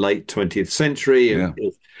in the late 20th century Yeah.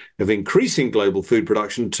 of increasing global food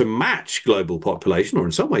production to match global population, or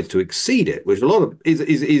in some ways to exceed it, which a lot of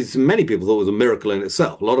is many people thought was a miracle in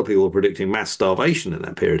itself. A lot of people were predicting mass starvation in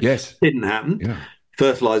that period. Yes. Didn't happen. Yeah.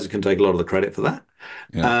 Fertilizer can take a lot of the credit for that.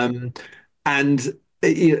 Yeah. Um, and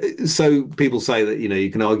so people say that, you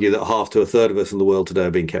can argue that half to a third of us in the world today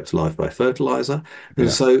are being kept alive by fertilizer. And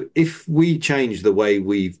Yeah. so if we change the way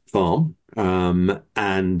we farm, I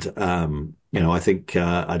think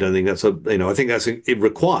I don't think that's I think that's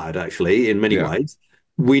required actually in many Yeah. ways.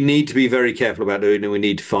 We need to be very careful about doing it. We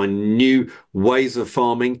need to find new ways of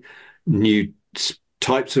farming, new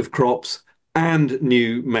types of crops, and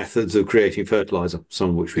new methods of creating fertilizer, some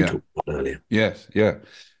of which we Yeah. talked about earlier. Yes. Yeah.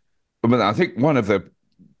 But I think one of the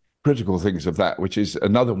critical things of that, which is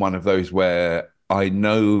another one of those where I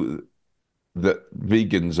know that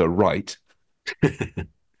vegans are right.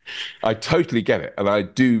 I totally get it. And I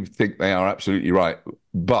do think they are absolutely right.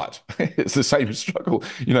 But it's the same struggle.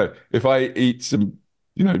 If I eat some,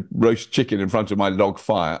 roast chicken in front of my log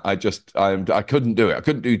fire, I couldn't do it. I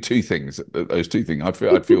couldn't do two things, those two things. I'd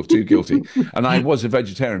feel too guilty. And I was a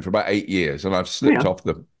vegetarian for about 8 years and I've slipped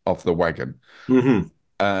Yeah. off the wagon. Mm-hmm.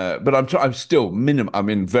 But I'm still I'm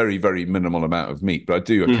in very, very minimal amount of meat, but I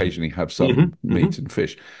do occasionally have some Mm-hmm. meat and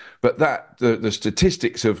fish. But the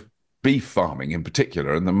statistics of beef farming in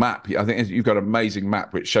particular and the map, I think you've got an amazing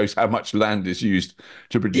map which shows how much land is used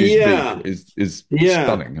to produce Yeah. beef is Yeah.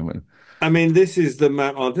 stunning. I mean, this is the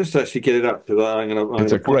map. I'll just actually get it up because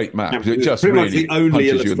It's a great map. It It's just pretty much really the only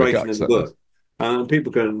punches you in the illustration in guts. the book.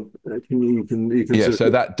 People you can Yeah, sort so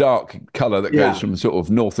of, that dark colour that yeah. goes from sort of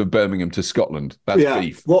north of Birmingham to Scotland, that's Yeah.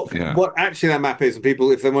 beef. What Yeah. what actually that map is, and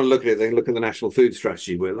people, if they want to look at it, they can look at the National Food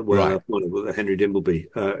Strategy where Right. Henry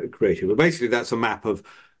Dimbleby created. But basically, that's a map of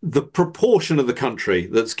the proportion of the country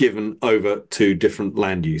that's given over to different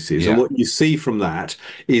land uses. Yeah. And what you see from that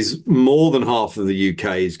is more than half of the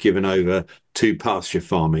UK is given over to pasture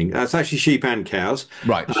farming. That's actually sheep and cows.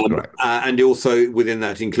 Right, correct. And also within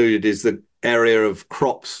that included is the area of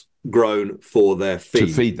crops grown for their feed.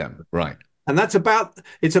 To feed them, right. And it's about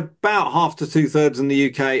half to two-thirds in the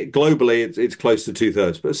UK. Globally, it's close to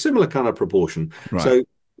two-thirds, but a similar kind of proportion. Right. So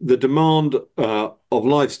the demand of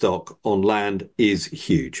livestock on land is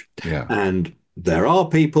huge. Yeah. And there are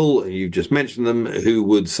people, you've just mentioned them, who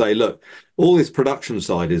would say, look, all this production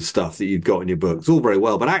side is stuff that you've got in your book. It's all very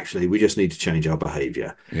well, but actually we just need to change our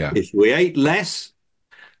behavior. Yeah. If we ate less,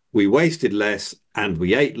 we wasted less, and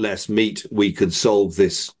we ate less meat, we could solve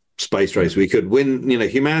this space race. We could win,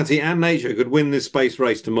 humanity and nature could win this space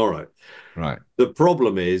race tomorrow. Right. The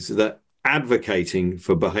problem is that advocating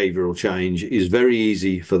for behavioral change is very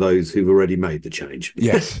easy for those who've already made the change.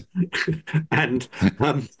 Yes. And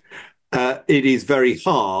it is very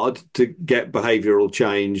hard to get behavioral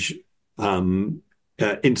change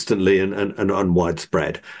instantly and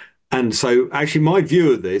widespread. And so actually my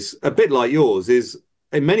view of this, a bit like yours, is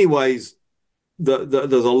in many ways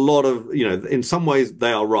there's a lot of, in some ways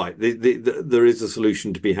they are right. There is a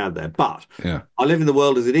solution to be had there. But Yeah. I live in the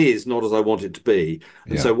world as it is, not as I want it to be.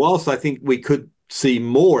 And Yeah. so whilst I think we could see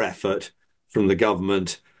more effort from the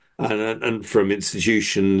government and from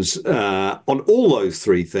institutions on all those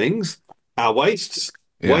three things, our wastes,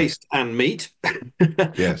 Yeah. waste and meat,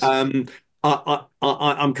 Yes. I'm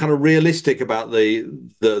kind of realistic about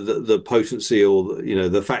the potency or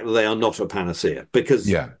the fact that they are not a panacea, because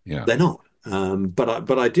Yeah. they're not.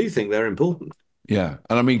 But I do think they're important. Yeah.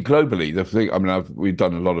 And I mean, globally, the thing, I mean, we've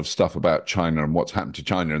done a lot of stuff about China and what's happened to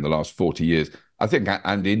China in the last 40 years. I think,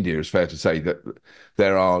 and India, is fair to say that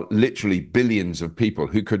there are literally billions of people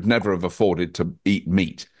who could never have afforded to eat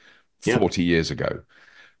meat 40 years ago,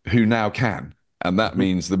 who now can. And that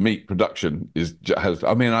means the meat production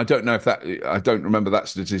I mean, I don't know I don't remember that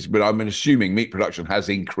statistic, but I'm assuming meat production has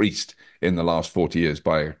increased in the last 40 years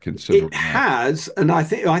by a considerable It amount. has, and I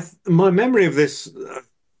think my memory of this,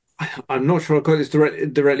 I'm not sure I got this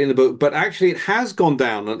directly in the book, but actually it has gone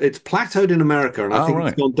down. It's plateaued in America, and I think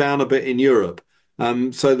it's gone down a bit in Europe.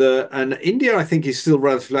 And India, I think, is still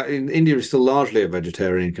India is still largely a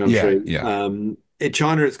vegetarian country. Yeah. In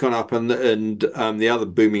China, it's gone up, and the other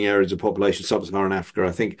booming areas of population, sub-Saharan Africa,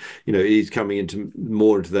 I think, is coming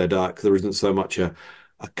more into their diet because there isn't so much a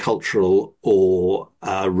cultural or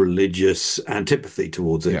religious antipathy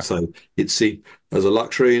towards it. Yeah. So it's seen as a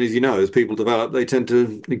luxury, and as you know, as people develop, they tend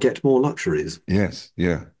to get more luxuries. Yes.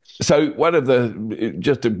 Yeah. So one of the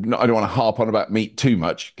just to, I don't want to harp on about meat too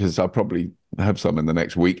much because I'll probably have some in the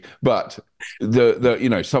next week. But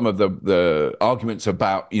the some of the arguments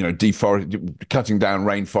about deforest, cutting down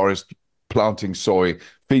rainforest, planting soy,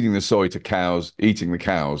 feeding the soy to cows, eating the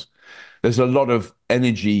cows. There's a lot of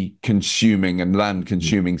energy consuming and land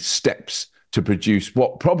consuming steps to produce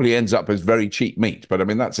what probably ends up as very cheap meat. But I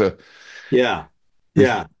mean that's a Yeah,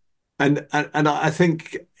 yeah. And I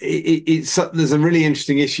think it's there's a really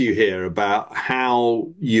interesting issue here about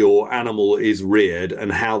how your animal is reared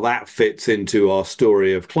and how that fits into our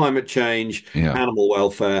story of climate change, yeah animal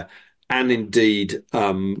welfare, and indeed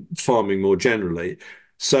farming more generally.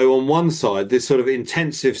 So on one side, this sort of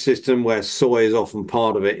intensive system where soy is often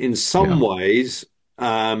part of it, in some yeah ways,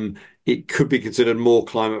 it could be considered more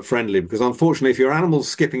climate friendly because unfortunately, if your animal's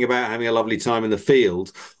skipping about having a lovely time in the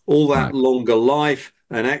field, all that right longer life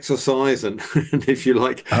and exercise and if you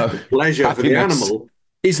like, pleasure for the happiness animal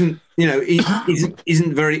isn't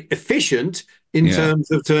very efficient in yeah terms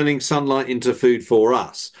of turning sunlight into food for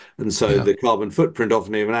us. And so yeah the carbon footprint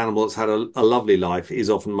often of an animal that's had a lovely life is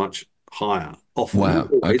often much higher, often, not wow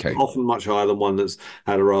always, but okay often much higher than one that's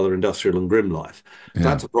had a rather industrial and grim life. yeah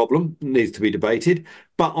That's a problem, needs to be debated.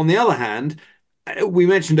 But on the other hand, we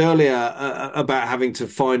mentioned earlier about having to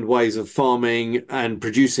find ways of farming and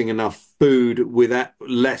producing enough food with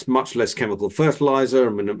much less chemical fertilizer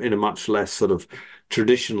and in a much less sort of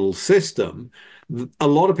traditional system. A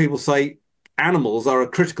lot of people say animals are a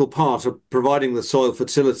critical part of providing the soil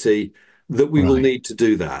fertility that we will right need to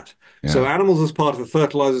do that. So yeah animals as part of a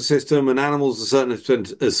fertilizer system and animals to a certain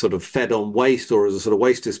extent as sort of fed on waste or as a sort of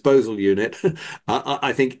waste disposal unit,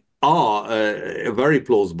 I think are a very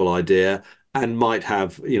plausible idea and might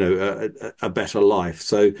have, a better life.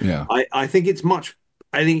 So yeah I think it's much.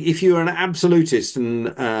 I think if you're an absolutist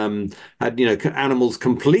and had animals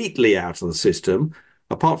completely out of the system,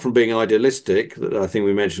 apart from being idealistic, that I think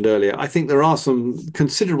we mentioned earlier, I think there are some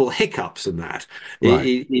considerable hiccups in that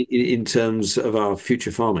right in terms of our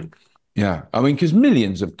future farming. yeah I mean because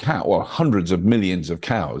millions of cow or hundreds of millions of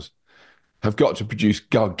cows have got to produce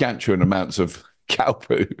gargantuan amounts of cow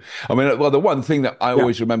poo. I mean, well, the one thing that I Yeah,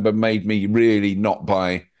 always remember made me really not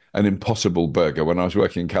buy an Impossible Burger when I was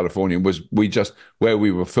working in California was where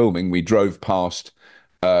we were filming, we drove past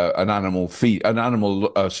an animal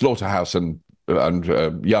slaughterhouse and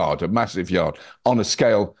yard, a massive yard on a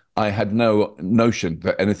scale I had no notion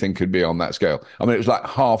that anything could be on that scale. I mean, it was like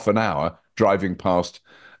half an hour driving past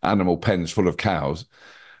animal pens full of cows,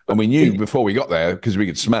 and we knew before we got there because we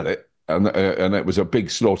could smell it, and it was a big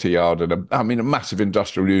slaughter yard and a massive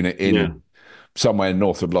industrial unit yeah, in somewhere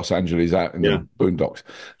north of Los Angeles, out in yeah. the boondocks,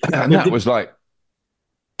 and that was like.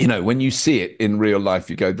 When you see it in real life,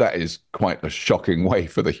 you go, that is quite a shocking way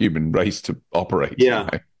for the human race to operate, Yeah.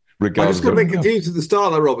 I just regardless got a of bit anything else. confused at the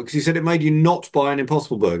start there, Robert, because you said it made you not buy an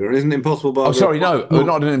Impossible Burger. And isn't Impossible Oh, Burger sorry, no, not?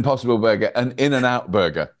 not an Impossible Burger, an In-N-Out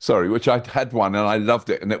Burger. Sorry, which I had one and I loved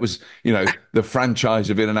it. And it was, the franchise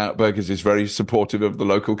of In-N-Out Burgers is very supportive of the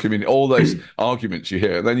local community. All those arguments you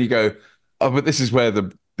hear. And then you go, oh, but this is where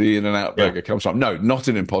the In-N-Out Yeah. Burger comes from. No, not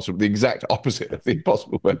an Impossible, the exact opposite of the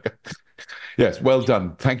Impossible Burger. Yes, well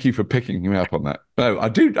done. Thank you for picking me up on that. No, I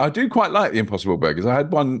do quite like the Impossible Burgers. I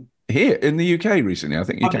had one here in the UK recently. I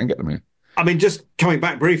think you can get them here. I mean, just coming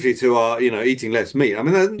back briefly to our, eating less meat. I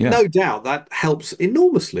mean, there's Yeah, no doubt that helps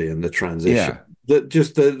enormously in the transition. yeah, That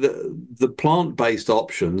just the plant-based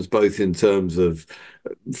options, both in terms of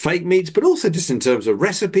fake meats, but also just in terms of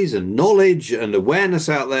recipes and knowledge and awareness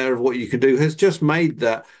out there of what you can do, has just made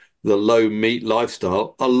the low meat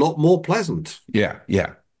lifestyle a lot more pleasant. yeah,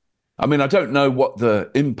 yeah. I mean, I don't know what the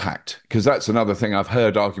impact, because that's another thing I've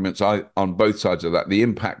heard arguments on both sides of that, the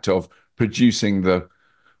impact of producing the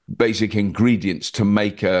basic ingredients to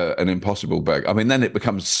make an Impossible Burger. I mean, then it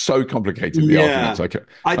becomes so complicated, the Yeah. arguments.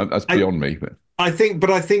 I, That's I beyond me. But I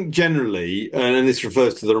think generally, and this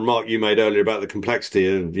refers to the remark you made earlier about the complexity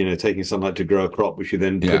of, taking sunlight to grow a crop, which you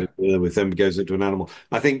then put yeah, it with then goes into an animal.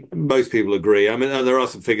 I think most people agree. I mean, there are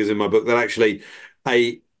some figures in my book that actually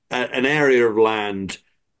an area of land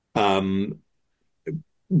um,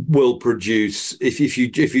 will produce if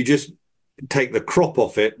you just take the crop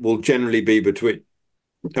off it, will generally be between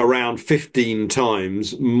around 15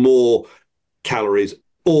 times more calories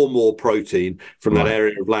or more protein from that right.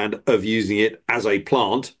 area of land of using it as a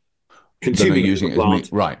plant, Then they're consuming it as using a it as meat.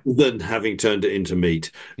 plant, Right. than having turned it into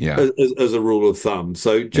meat, Yeah, as a rule of thumb.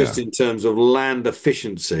 So just yeah. in terms of land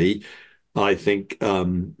efficiency, I think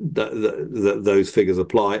those figures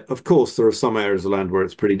apply. Of course, there are some areas of land where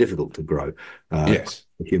it's pretty difficult to grow Yes.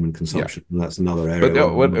 human Yeah. consumption. And that's another But area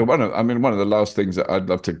where we might. one of the last things that I'd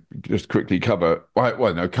love to just quickly cover,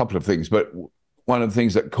 well, no, a couple of things, but one of the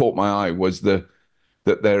things that caught my eye was that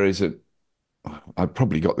there is a. I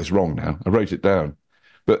probably got this wrong now. I wrote it down,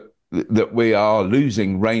 but that we are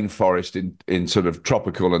losing rainforest in sort of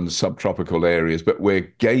tropical and subtropical areas, but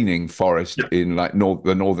we're gaining forest in like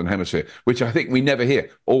the northern hemisphere, which I think we never hear.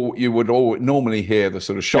 Or you would all normally hear the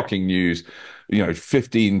sort of shocking news,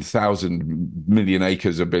 15,000 million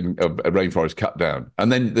acres have been of rainforest cut down,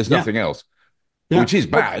 and then there's nothing else. Yeah. Which is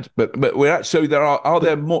bad, but we're at, so are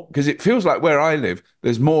there more, because it feels like where I live,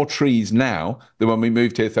 there's more trees now than when we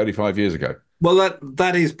moved here 35 years ago. Well,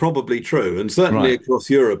 that is probably true, and certainly across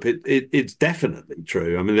Europe, it's definitely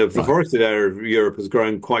true. I mean, the forested area of Europe has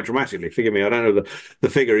grown quite dramatically. Forgive me, I don't know the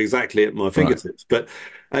figure exactly at my fingertips, but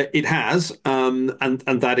it has, and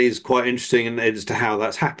that is quite interesting as to how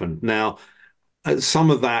that's happened. Now,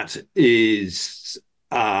 some of that is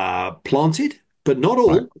planted. But not all.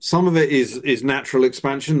 Right. Some of it is natural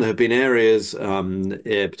expansion. There have been areas,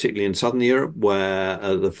 particularly in southern Europe,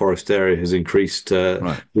 where the forest area has increased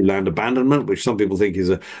through land abandonment, which some people think is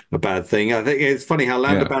a bad thing. I think it's funny how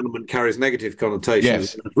land abandonment carries negative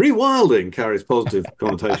connotations. Yes. Rewilding carries positive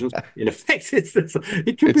connotations. In effect,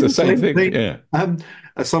 it could be the same thing. Yeah.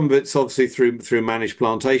 Some of it's obviously through managed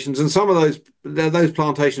plantations, and some of those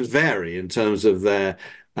plantations vary in terms of their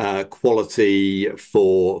quality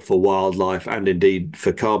for wildlife and indeed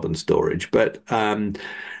for carbon storage. But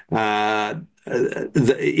it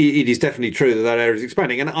is definitely true that area is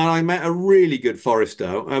expanding. And I met a really good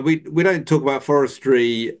forester. We don't talk about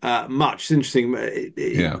forestry much. It's interesting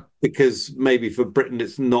because maybe for Britain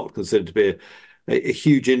it's not considered to be a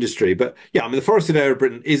huge industry. But yeah, I mean, the forested area of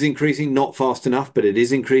Britain is increasing, not fast enough, but it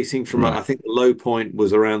is increasing from, I think the low point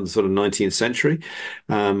was around the sort of 19th century.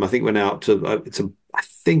 I think we're now up to, I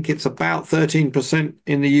think it's about 13%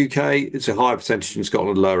 in the UK. It's a higher percentage in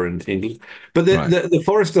Scotland, lower in England. But the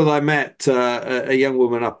forester that I met, a young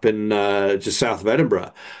woman up in just south of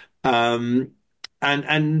Edinburgh, and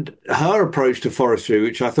her approach to forestry,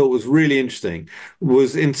 which I thought was really interesting,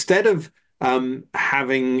 was instead of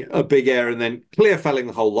having a big area and then clear felling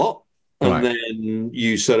the whole lot, and then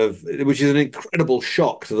you sort of, which is an incredible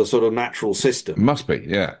shock to the sort of natural system. Must be,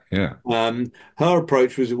 yeah. Her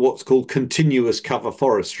approach was what's called continuous cover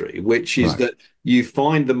forestry, which is that you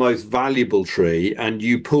find the most valuable tree and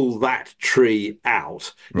you pull that tree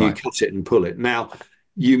out. You cut it and pull it. Now,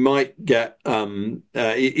 you might get,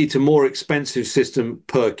 it's a more expensive system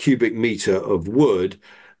per cubic meter of wood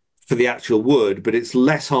for the actual wood, but it's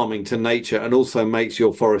less harming to nature and also makes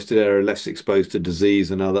your forested area less exposed to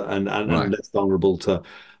disease and less vulnerable to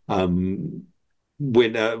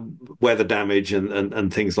weather damage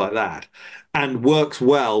and things like that, and works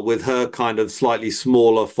well with her kind of slightly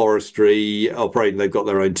smaller forestry operating. They've got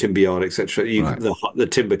their own timber yard, etc. The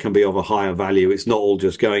timber can be of a higher value. It's not all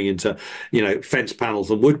just going into fence panels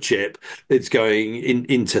and wood chip. It's going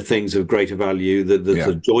into things of greater value,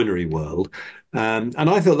 the joinery world. And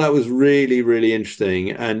I thought that was really, really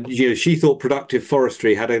interesting. And she thought productive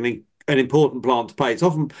forestry had an important plant to play. It's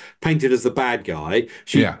often painted as the bad guy.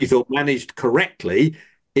 She thought managed correctly,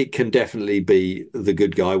 it can definitely be the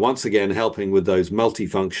good guy. Once again, helping with those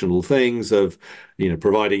multifunctional things of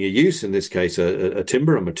providing a use, in this case a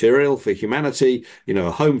timber, a material for humanity,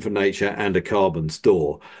 a home for nature, and a carbon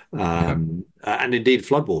store, and indeed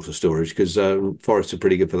floodwater storage, because forests are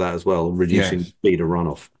pretty good for that as well, reducing speed of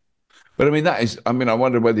runoff. But I mean, I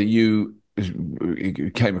wonder whether you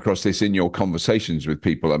came across this in your conversations with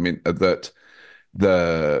people. I mean, that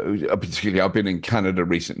particularly I've been in Canada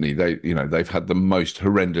recently. They've had the most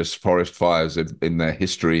horrendous forest fires in their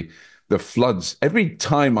history. The floods. Every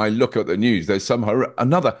time I look at the news, there's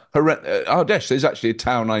another Ardèche. There's actually a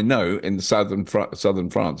town I know in the southern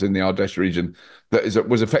France, in the Ardèche region, that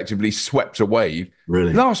was effectively swept away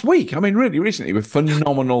last week. I mean, really recently, with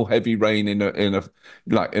phenomenal heavy rain in a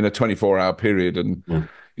 24-hour period, and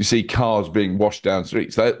you see cars being washed down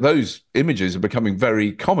streets. Those images are becoming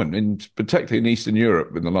very common, particularly in Eastern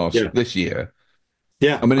Europe in the last this year.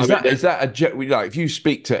 Yeah, I mean, is that like if you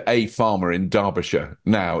speak to a farmer in Derbyshire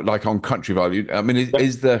now, like on Countryfile, I mean,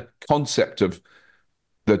 is the concept of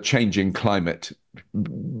the changing climate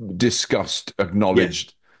discussed, acknowledged?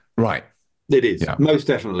 Yes. Right. It is, most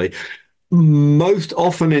definitely. Most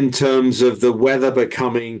often in terms of the weather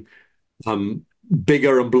becoming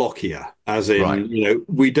bigger and blockier, as in,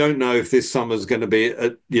 we don't know if this summer's going to be,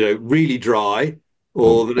 really dry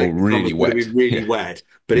or the next really wet. Going to be really wet.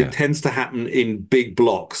 But it tends to happen in big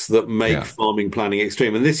blocks that make farming planning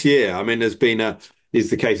extreme. And this year, I mean, there's been is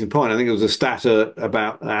the case in point. I think it was a stat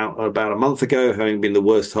about a month ago, having been the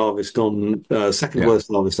worst harvest second Yeah. worst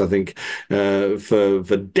harvest, I think,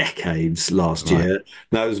 for decades last Right. year.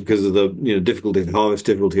 That was because of the difficulty of harvest,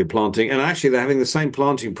 difficulty of planting, and actually they're having the same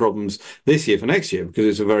planting problems this year for next year because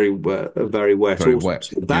it's a very wet Very autumn. wet.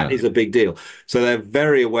 So that Yeah. is a big deal. So they're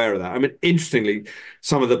very aware of that. I mean, interestingly,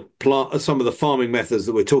 some of the farming methods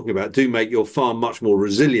that we're talking about do make your farm much more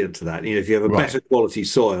resilient to that. If you have a Right. better quality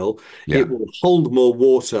soil, it Yeah. will hold more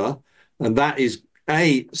water, and that is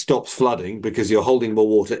stops flooding because you're holding more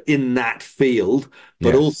water in that field,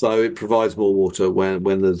 but Yes. also it provides more water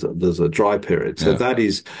when there's a dry period. So Yeah.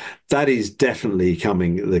 that is definitely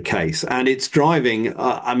coming the case, and it's driving.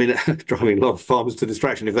 I mean, driving a lot of farmers to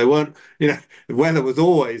distraction. If they weren't, the weather was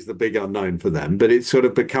always the big unknown for them, but it's sort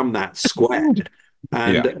of become that squared,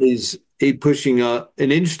 and Yeah. is pushing and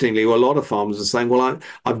interestingly, a lot of farmers are saying, well,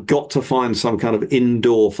 I've got to find some kind of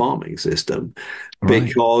indoor farming system Right.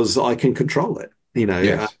 because I can control it,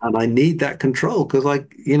 Yes. and I need that control because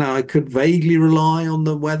I could vaguely rely on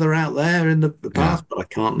the weather out there in the Yeah. past, but I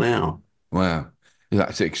can't now. Wow.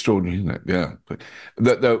 That's extraordinary, isn't it? Yeah.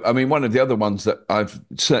 But I mean, one of the other ones that I've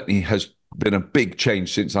certainly has been a big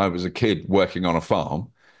change since I was a kid working on a farm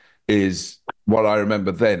is what I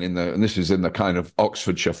remember then and this is in the kind of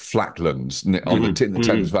Oxfordshire flatlands on Hmm. the Hmm.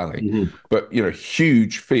 Thames Valley, Hmm. but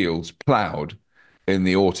huge fields ploughed in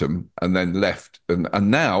the autumn and then left, and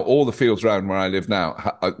now all the fields around where I live now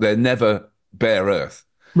they're never bare earth.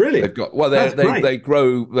 Really? They've got well That's great. they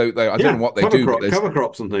grow I don't Yeah, know what they do, but there's cover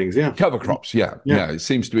crops and things. Yeah, cover crops, yeah, yeah. yeah. It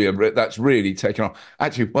seems to be that's really taken off.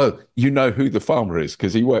 Actually, well, you know who the farmer is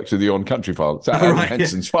because he works with you on Countryfile. It's All Adam right. Yeah,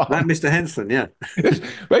 Henson's that farm. Mr. Henson. Yeah.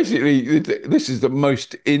 Basically, this is the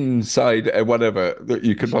most inside whatever that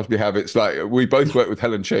you could possibly have. It's like we both work with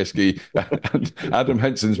Helen Chesky, and Adam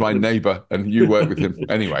Henson's my neighbour, and you work with him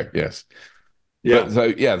anyway. Yes, Yeah. but so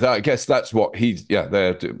yeah, I guess that's what he's. Yeah,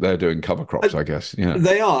 they're doing cover crops. I guess. Yeah.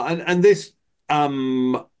 They are, and this.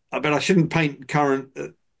 But I shouldn't paint current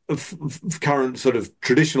sort of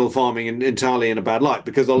traditional farming entirely in a bad light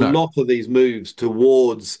because a No. lot of these moves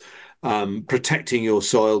towards protecting your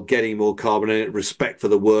soil, getting more carbon in it, respect for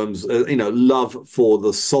the worms, love for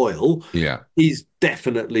the soil Yeah. is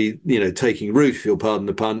definitely, taking root, if you'll pardon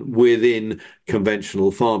the pun, within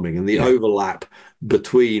conventional farming and the Yeah. overlap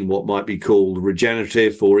between what might be called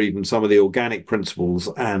regenerative or even some of the organic principles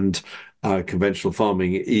and conventional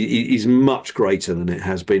farming is much greater than it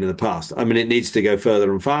has been in the past. I mean, it needs to go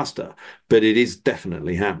further and faster, but it is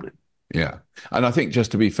definitely happening. Yeah. And I think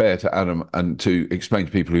just to be fair to Adam and to explain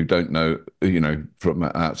to people who don't know, from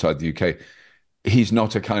outside the UK, he's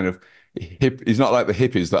not a kind of he's not like the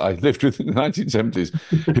hippies that I lived with in the 1970s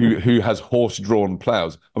who has horse-drawn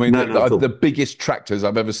plows. I mean, No, not at the all. biggest tractors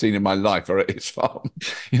I've ever seen in my life are at his farm.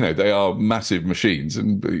 They are massive machines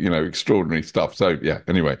and, extraordinary stuff. So, yeah,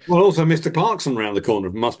 anyway, Well, also Mr. Clarkson around the corner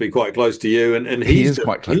must be quite close to you, and he is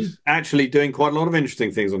quite he's close. actually doing quite a lot of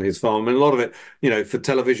interesting things on his farm, and a lot of it, for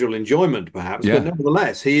televisual enjoyment, perhaps, but Yeah.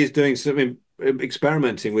 nevertheless, he is doing some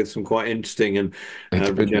experimenting with some quite interesting and It's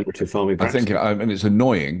been regenerative farming I think, practices. and it's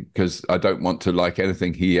annoying because I don't want to like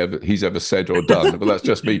anything he's ever said or done, but that's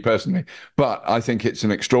just me personally. But I think it's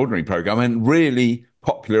an extraordinary program and really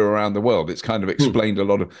popular around the world. It's kind of Hmm. explained a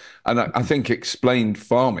lot of, and I think explained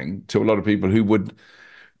farming to a lot of people who would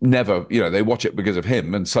never, they watch it because of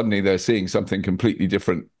him, and suddenly they're seeing something completely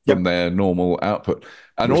different from Yep. their normal output.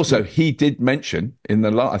 And also, Respect. he did mention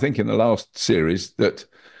I think in the last series that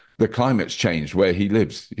the climate's changed where he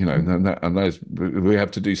lives, and we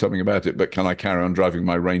have to do something about it. But can I carry on driving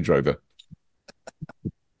my Range Rover?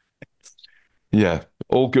 Yeah,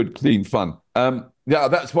 all good, clean fun. Yeah,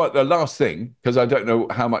 that's what the last thing, because I don't know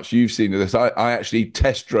how much you've seen of this. I actually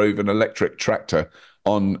test drove an electric tractor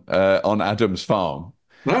on Adam's farm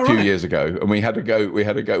All a few right. years ago, and we had a go. We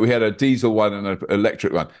had a go. We had a diesel one and an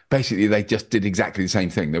electric one. Basically, they just did exactly the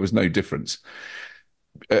same thing. There was no difference.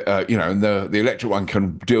 And the electric one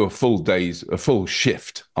can do a full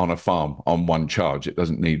shift on a farm on one charge. It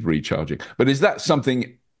doesn't need recharging. But is that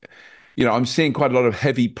something? I'm seeing quite a lot of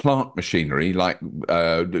heavy plant machinery, like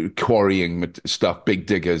quarrying stuff, big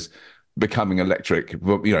diggers becoming electric.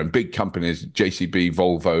 Big companies, JCB,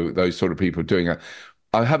 Volvo, those sort of people doing it.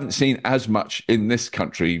 I haven't seen as much in this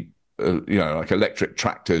country, like electric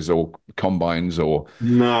tractors or combines or.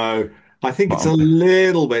 No, I think But it's a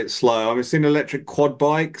little bit slow. I've seen electric quad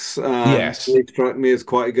bikes. yes, They strike me as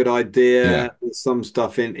quite a good yeah, idea. There's some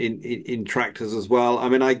stuff in tractors as well. I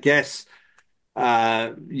mean, I guess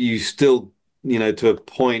you still, to a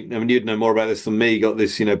point. I mean, you'd know more about this than me. Got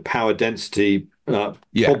this, power density yeah,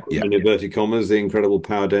 problem yeah, in inverted commas, the incredible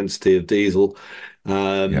power density of diesel.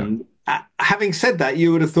 yeah. Having said that,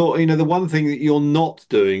 you would have thought, the one thing that you're not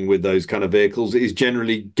doing with those kind of vehicles is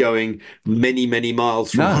generally going many, many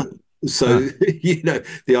miles from No, home. So, no,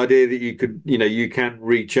 the idea that you could, you can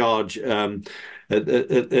recharge at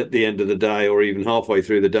the end of the day or even halfway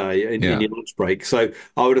through the day in yeah, your lunch break. So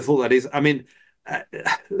I would have thought that is, I mean,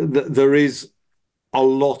 there is a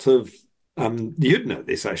lot of you'd know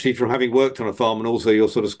this actually from having worked on a farm and also your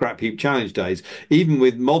sort of scrap heap challenge days. Even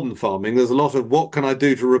with modern farming, there's a lot of what can I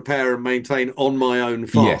do to repair and maintain on my own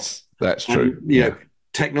farm? yes, that's And true. Yeah,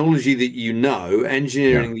 technology that yeah,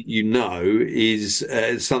 engineering that is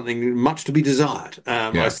something much to be desired.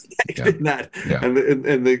 I yeah, suspect yeah, in that, yeah, and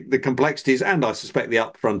the complexities, and I suspect the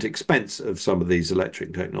upfront expense of some of these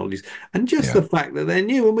electric technologies, and just yeah, the fact that they're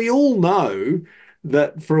new, and we all know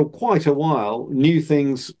that for quite a while, new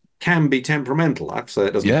things can be temperamental. I have to say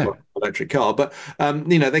it doesn't apply yeah, to an electric car, but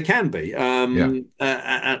they can be, yeah, and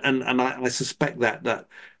I suspect that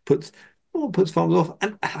puts puts farmers off.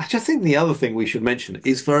 And I just think the other thing we should mention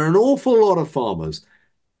is for an awful lot of farmers,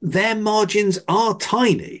 their margins are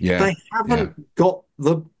tiny. yeah, They yeah, haven't got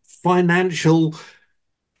the financial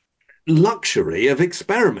luxury of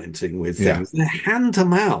experimenting with yeah, things. They're hand to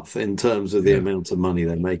mouth in terms of the yeah. amount of money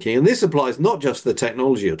they're making. And this applies not just to the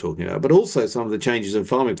technology you're talking about, but also some of the changes in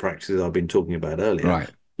farming practices I've been talking about earlier. Right,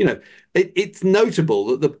 It's notable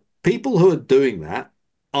that the people who are doing that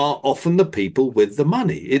are often the people with the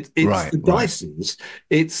money. It's right, the right. Dysons,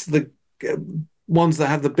 it's the uh, ones that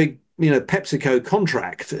have the big, PepsiCo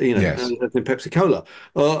contract, Yes, in Pepsi Cola,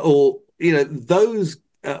 or those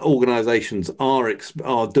organizations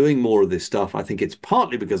are doing more of this stuff. I think it's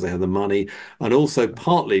partly because they have the money, and also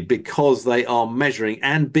partly because they are measuring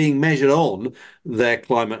and being measured on their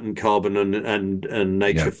climate and carbon and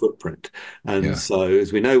nature yeah, footprint. And yeah. so,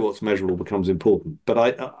 as we know, what's measurable becomes important. But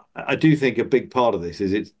I do think a big part of this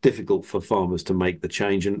is it's difficult for farmers to make the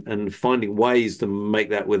change, and finding ways to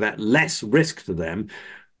make that with that less risk to them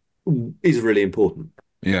is really important.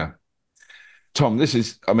 Yeah. Tom,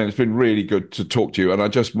 I mean, it's been really good to talk to you. And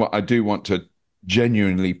I do want to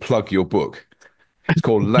genuinely plug your book. It's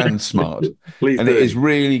called Land Smart. Please And it is do.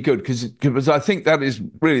 really good because I think that is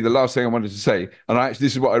really the last thing I wanted to say. And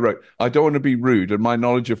this is what I wrote. I don't want to be rude, and my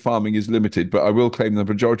knowledge of farming is limited, but I will claim the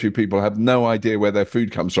majority of people have no idea where their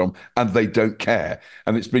food comes from and they don't care.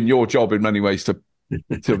 And it's been your job in many ways to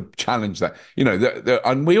challenge that.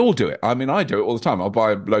 And we all do it. I mean, I do it all the time. I'll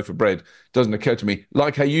buy a loaf of bread. Doesn't occur to me.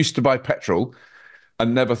 Like I used to buy petrol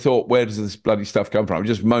and never thought, where does this bloody stuff come from? I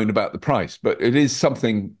just moan about the price. But it is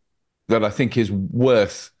something that I think is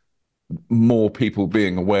worth more people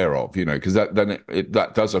being aware of, because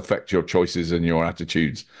that does affect your choices and your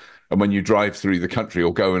attitudes. And when you drive through the country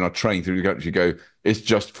or go in a train through the country, you go, it's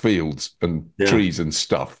just fields and Yeah, trees and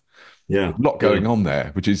stuff. yeah, There's a lot yeah. going on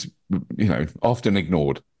there, which is, often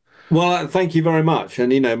ignored. Well, thank you very much.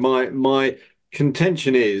 And my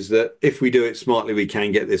contention is that if we do it smartly, we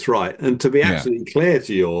can get this right. And to be Yeah, absolutely clear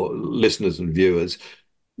to your listeners and viewers,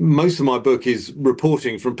 most of my book is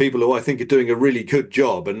reporting from people who I think are doing a really good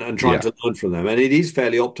job, and trying yeah, to learn from them. And it is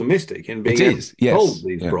fairly optimistic in it being able to is. solve Yes.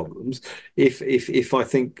 these Yeah, problems if I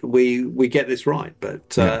think we get this right. But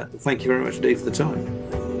yeah. thank you very much indeed for the time.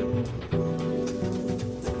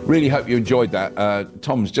 Really hope you enjoyed that.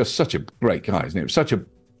 Tom's just such a great guy, isn't he? It was such a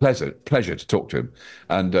pleasure to talk to him,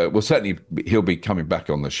 and he'll be coming back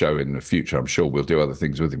on the show in the future. I'm sure we'll do other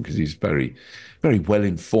things with him because he's very, very well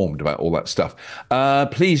informed about all that stuff.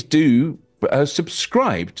 Please do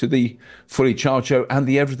subscribe to the Fully Charged Show and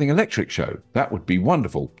the Everything Electric Show. That would be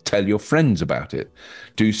wonderful. Tell your friends about it.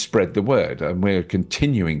 Do spread the word, and we're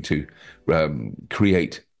continuing to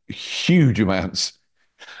create huge amounts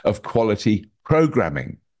of quality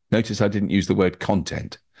programming. Notice I didn't use the word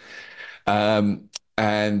content. And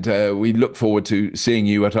we look forward to seeing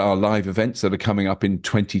you at our live events that are coming up in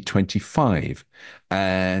 2025.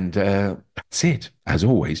 And that's it, as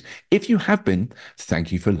always. If you have been,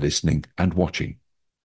 thank you for listening and watching.